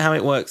that isn't how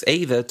it works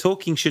either.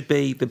 Talking should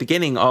be the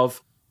beginning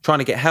of trying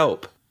to get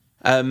help.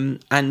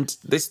 And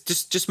this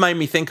just made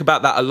me think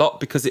about that a lot,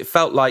 because it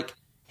felt like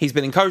he's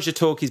been encouraged to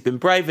talk. He's been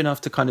brave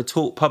enough to kind of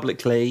talk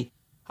publicly.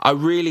 I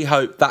really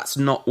hope that's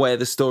not where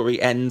the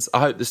story ends. I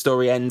hope the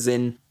story ends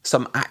in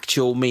some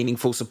actual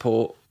meaningful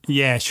support.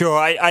 Yeah, sure.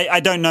 I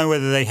don't know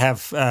whether they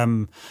have...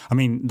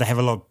 they have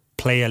a lot of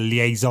player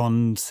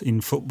liaisons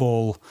in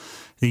football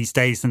these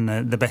days, and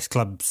the best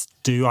clubs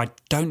do. I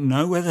don't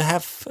know whether they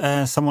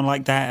have someone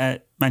like that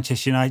at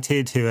Manchester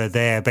United, who are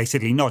there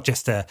basically not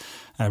just to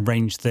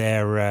arrange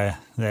their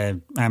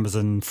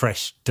Amazon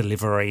Fresh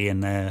delivery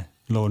and their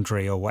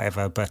laundry or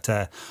whatever,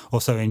 but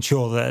also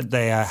ensure that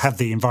they have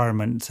the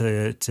environment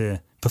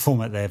to perform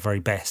at their very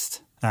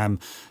best. I'm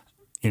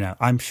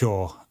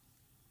sure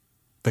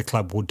the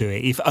club will do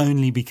it, if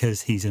only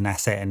because he's an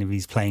asset, and if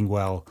he's playing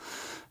well,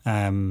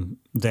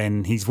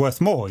 then he's worth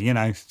more,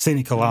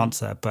 cynical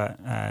answer, but,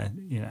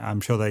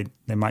 I'm sure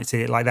they might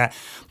see it like that.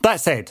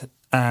 That said,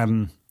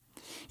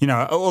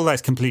 all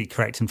that's completely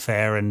correct and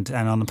fair. And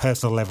on a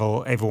personal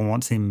level, everyone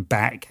wants him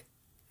back,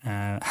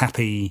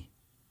 happy,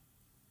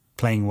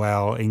 playing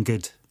well, in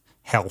good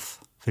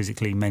health,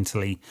 physically,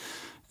 mentally.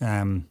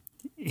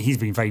 He's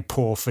been very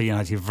poor for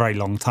United for a very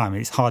long time.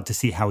 It's hard to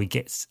see how he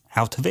gets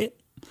out of it.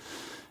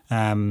 We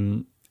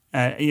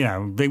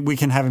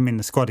can have him in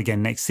the squad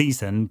again next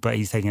season, but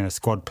he's taking a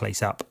squad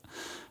place up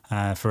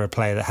for a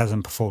player that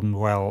hasn't performed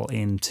well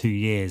in 2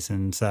 years.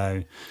 And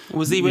so,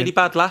 was he really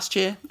bad last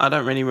year? I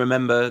don't really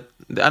remember.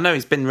 I know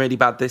he's been really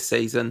bad this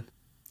season.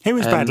 He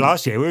was bad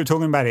last year. We were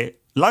talking about it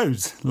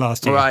loads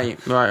last year.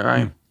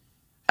 Right.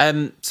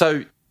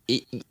 So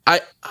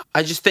I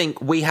just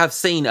think we have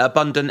seen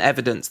abundant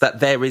evidence that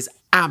there is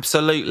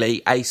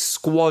absolutely a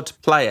squad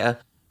player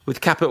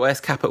with capital S,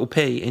 capital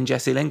P in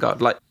Jesse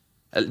Lingard. Like,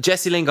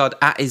 Jesse Lingard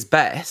at his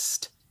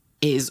best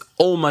is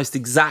almost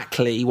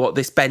exactly what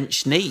this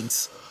bench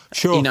needs.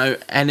 Sure.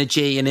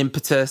 Energy and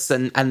impetus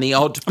and the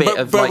odd bit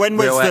of when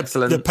real was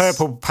excellence. The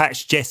purple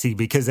patch Jesse?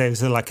 Because there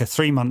was like a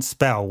 3-month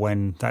spell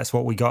when that's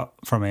what we got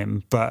from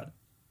him. But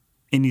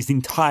in his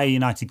entire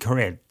United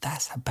career,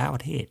 that's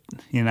about it,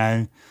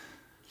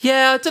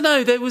 Yeah, I don't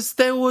know. There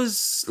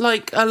was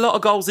like a lot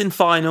of goals in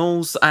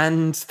finals,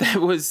 and there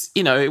was,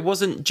 it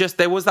wasn't just,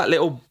 there was that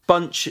little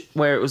bunch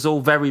where it was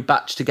all very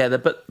batched together,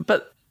 but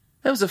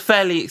there was a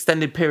fairly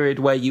extended period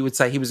where you would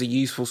say he was a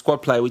useful squad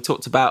player. We've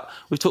talked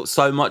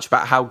so much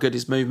about how good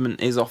his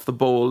movement is off the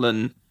ball,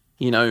 and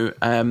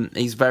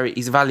he's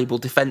a valuable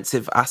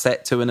defensive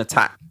asset to an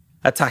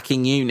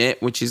attacking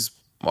unit, which is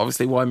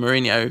obviously why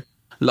Mourinho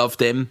loved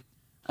him.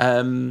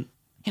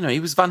 He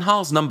was Van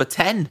Gaal's number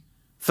 10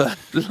 for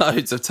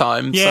loads of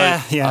time.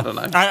 Yeah. I don't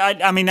know.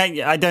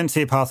 I don't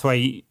see a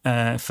pathway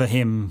for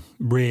him,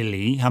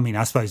 really. I mean,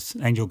 I suppose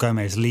Angel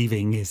Gomez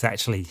leaving is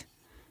actually...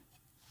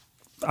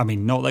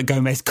 not that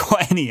Gomez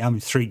got any,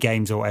 3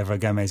 games or whatever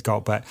Gomez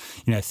got, but,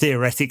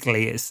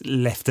 theoretically it's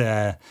left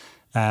a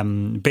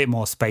bit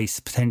more space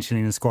potentially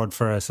in the squad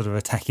for a sort of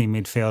attacking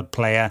midfield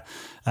player.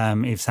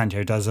 If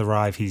Sancho does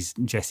arrive,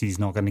 Jesse's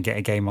not going to get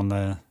a game on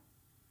the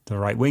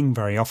right wing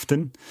very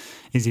often,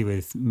 is he,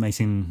 with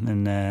Mason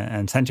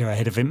and Sancho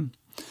ahead of him?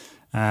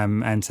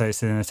 And so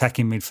it's an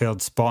attacking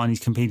midfield spot, and he's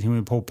competing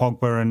with Paul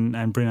Pogba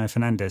and Bruno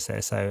Fernandes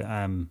there. So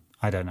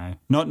I don't know,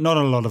 not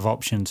a lot of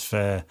options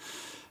for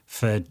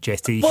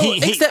Jesse. Well,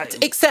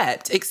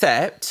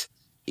 except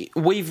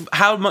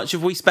how much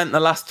have we spent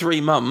the last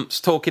 3 months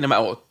talking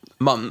about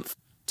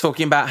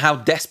how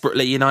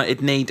desperately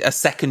United need a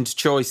second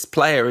choice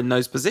player in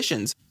those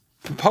positions?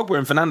 Pogba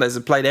and Fernandes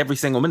have played every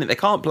single minute. They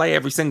can't play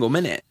every single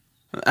minute.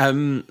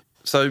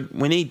 So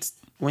we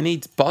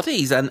need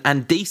bodies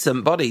and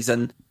decent bodies.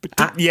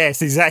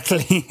 Yes,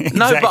 exactly.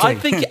 No, but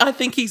I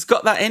think he's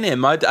got that in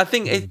him. I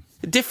think it's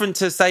different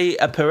to, say,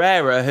 a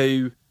Pereira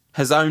who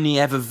has only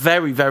ever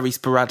very, very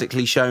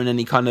sporadically shown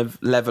any kind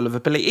of level of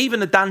ability.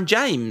 Even a Dan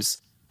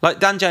James. Like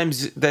Dan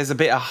James, there's a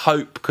bit of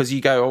hope because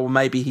you go,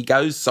 maybe he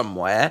goes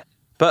somewhere.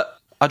 But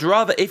I'd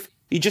rather, if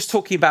you're just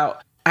talking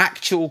about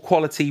actual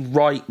quality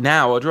right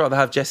now, I'd rather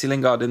have Jesse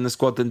Lingard in the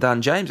squad than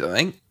Dan James, I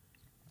think.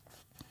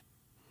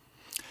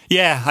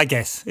 Yeah, I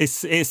guess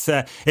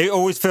it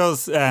always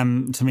feels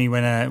to me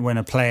when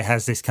a player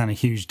has this kind of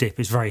huge dip,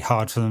 it's very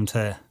hard for them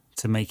to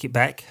make it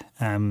back.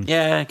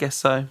 Yeah, I guess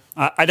so.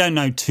 I don't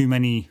know too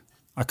many.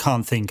 I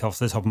can't think off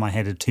the top of my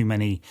head of too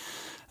many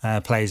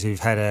players who've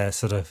had a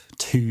sort of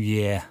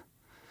 2-year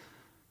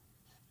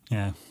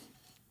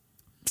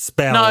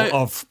spell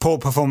of poor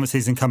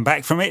performances and come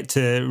back from it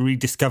to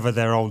rediscover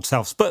their old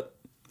selves. But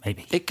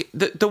maybe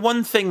the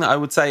one thing that I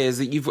would say is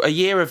that you've a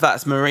year of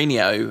that's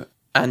Mourinho,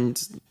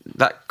 and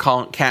that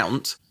can't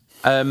count.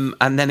 And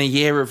then a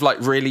year of like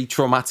really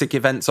traumatic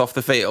events off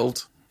the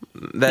field.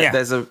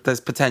 There's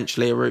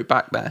potentially a route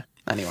back there.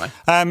 Anyway,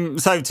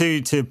 so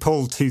to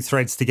pull two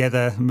threads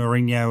together,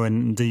 Mourinho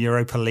and the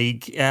Europa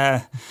League.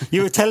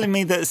 You were telling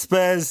me that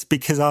Spurs,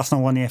 because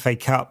Arsenal won the FA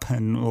Cup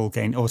and will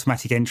gain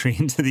automatic entry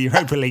into the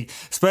Europa League,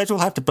 Spurs will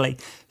have to play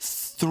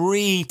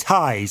 3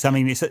 ties. I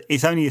mean,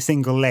 it's only a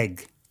single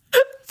leg.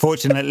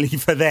 Fortunately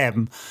for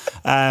them.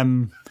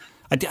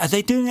 Are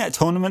they doing that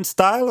tournament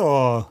style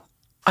or?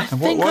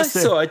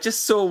 I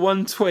just saw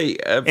one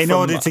tweet. In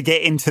order to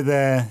get into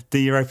the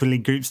Europa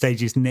League group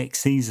stages next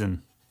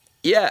season.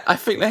 Yeah, I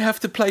think they have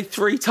to play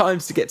 3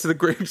 times to get to the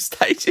group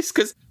stages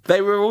because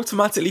they were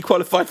automatically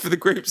qualified for the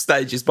group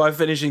stages by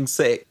finishing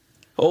 6th.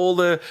 All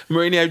the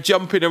Mourinho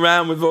jumping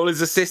around with all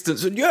his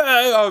assistants and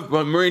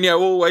Mourinho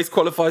always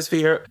qualifies for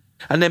Europe.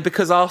 And then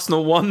because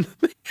Arsenal won,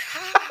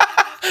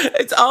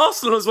 it's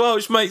Arsenal as well,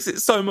 which makes it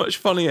so much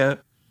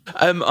funnier.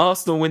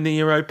 Arsenal win the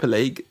Europa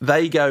League.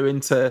 They go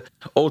into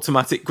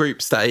automatic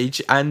group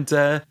stage, and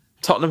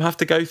Tottenham have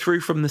to go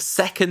through from the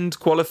second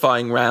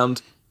qualifying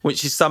round,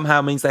 which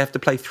somehow means they have to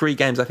play 3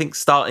 games, I think,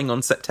 starting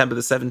on September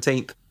the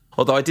 17th.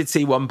 Although I did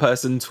see one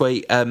person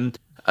tweet,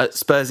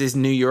 Spurs'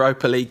 new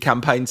Europa League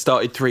campaign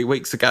started 3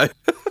 weeks ago.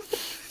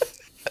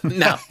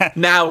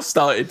 now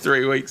started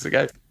 3 weeks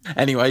ago.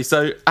 Anyway,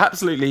 so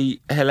absolutely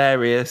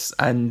hilarious,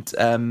 and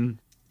I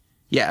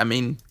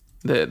mean,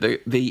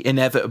 the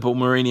inevitable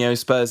Mourinho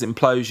Spurs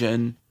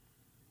implosion.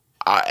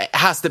 It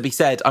has to be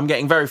said, I'm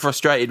getting very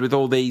frustrated with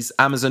all these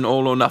Amazon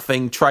All or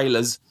Nothing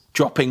trailers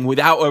dropping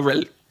without a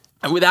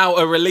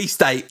release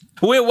date.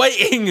 We're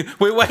waiting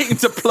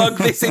to plug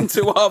this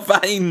into our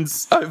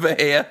veins over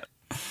here.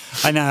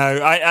 I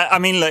know. I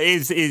mean, look,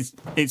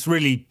 it's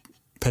really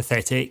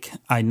pathetic.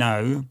 I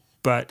know,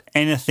 but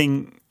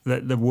anything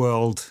that the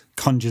world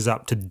conjures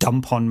up to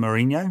dump on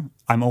Mourinho,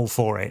 I'm all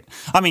for it.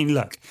 I mean,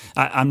 look,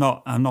 I'm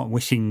not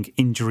wishing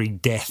injury,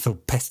 death, or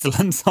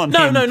pestilence on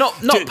him. No, not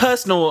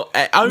personal.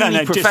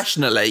 Only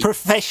professionally.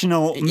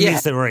 Professional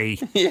misery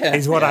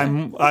is what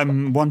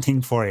I'm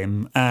wanting for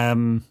him.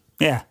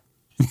 Yeah.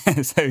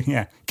 So,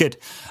 yeah, good.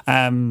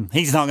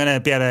 He's not going to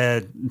be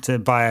able to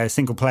buy a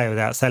single player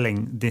without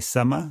selling this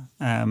summer,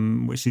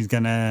 which is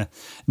going to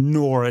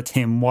gnaw at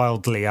him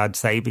wildly, I'd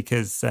say,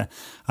 because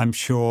I'm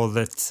sure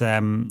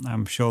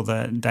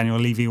that Daniel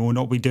Levy will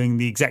not be doing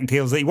the exact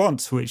deals that he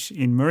wants, which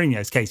in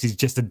Mourinho's case is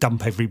just to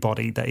dump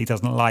everybody that he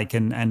doesn't like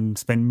and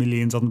spend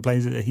millions on the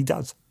players that he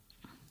does.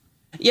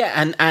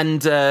 Yeah,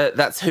 and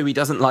that's who he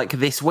doesn't like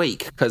this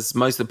week, because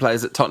most of the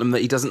players at Tottenham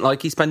that he doesn't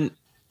like, he spent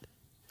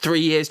 3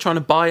 years trying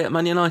to buy at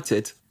Man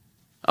United.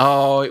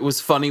 Oh, it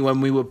was funny when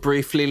we were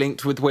briefly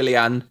linked with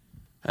Willian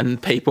and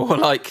people were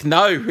like,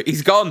 no,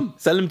 he's gone.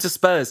 Sell him to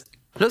Spurs.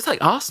 It looks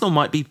like Arsenal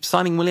might be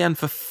signing Willian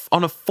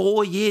on a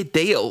 4-year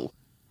deal,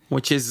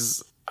 which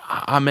is,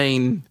 I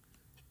mean...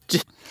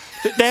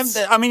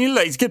 I mean,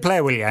 look, he's a good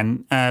player,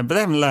 Willian, but they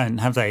haven't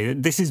learned, have they?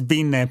 This has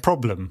been their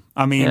problem.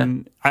 I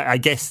mean, I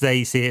guess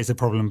they see it as a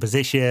problem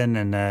position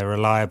and a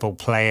reliable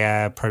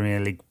player, Premier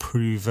League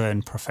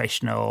proven,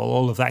 professional,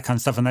 all of that kind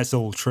of stuff, and that's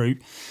all true.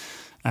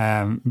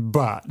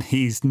 But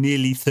he's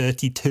nearly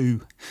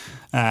 32.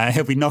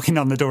 He'll be knocking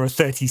on the door of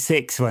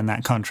 36 when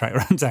that contract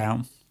runs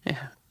out.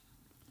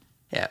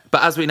 Yeah.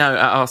 But as we know,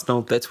 at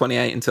Arsenal, they're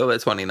 28 until they're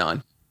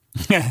 29.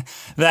 Yeah,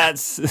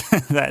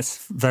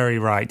 that's very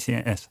right.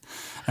 Yes,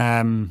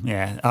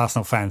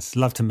 Arsenal fans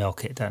love to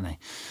milk it, don't they?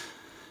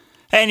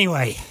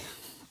 Anyway,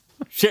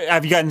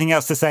 have you got anything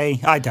else to say?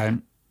 I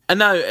don't.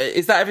 No,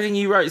 is that everything?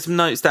 You wrote some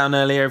notes down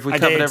earlier. Have we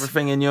covered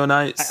everything in your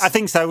notes? I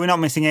think so. We're not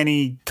missing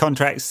any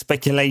contract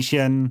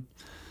speculation.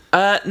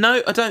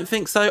 No, I don't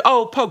think so.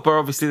 Oh, Pogba.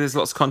 Obviously, there's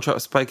lots of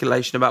contract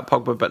speculation about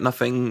Pogba, but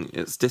nothing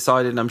is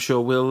decided. I'm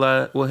sure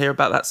we'll hear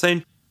about that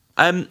soon.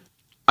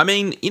 I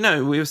mean, you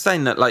know, we were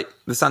saying that like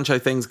the Sancho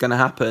thing's going to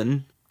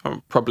happen,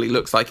 or probably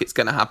looks like it's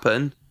going to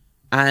happen,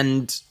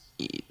 and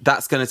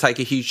that's going to take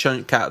a huge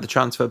chunk out of the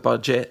transfer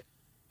budget,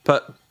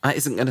 but that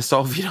isn't going to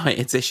solve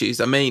United's issues.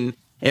 I mean,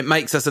 it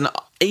makes us an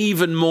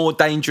even more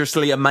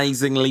dangerously,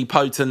 amazingly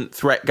potent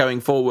threat going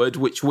forward,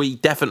 which we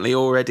definitely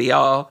already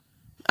are.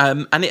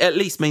 And it at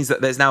least means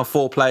that there's now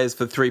 4 players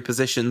for 3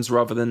 positions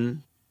rather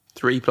than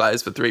 3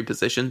 players for 3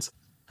 positions,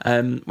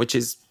 which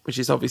is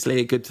obviously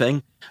a good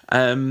thing.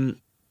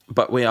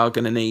 But we are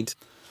going to need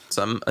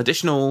some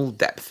additional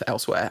depth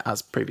elsewhere,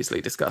 as previously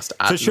discussed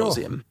ad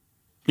nauseum.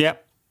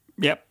 Yep.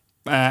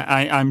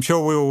 I'm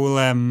sure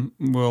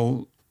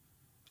we'll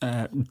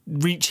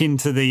reach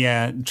into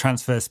the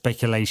transfer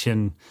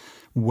speculation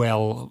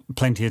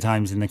plenty of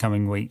times in the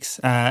coming weeks.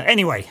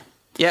 Anyway,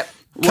 Yep.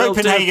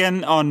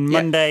 Copenhagen on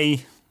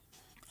Monday.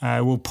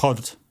 We'll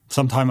pod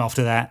sometime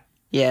after that.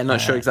 Yeah,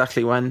 not sure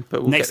exactly when,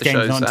 but we'll next get the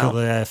game's shows not until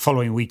out. the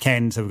following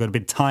weekend, so we've got a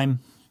bit of time.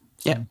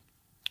 Yeah,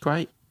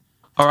 great.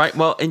 All right,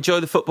 well, enjoy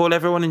the football,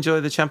 everyone.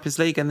 Enjoy the Champions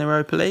League and the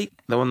Europa League,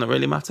 the one that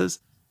really matters.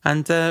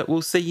 And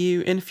we'll see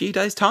you in a few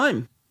days'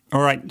 time.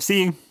 All right,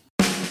 see you.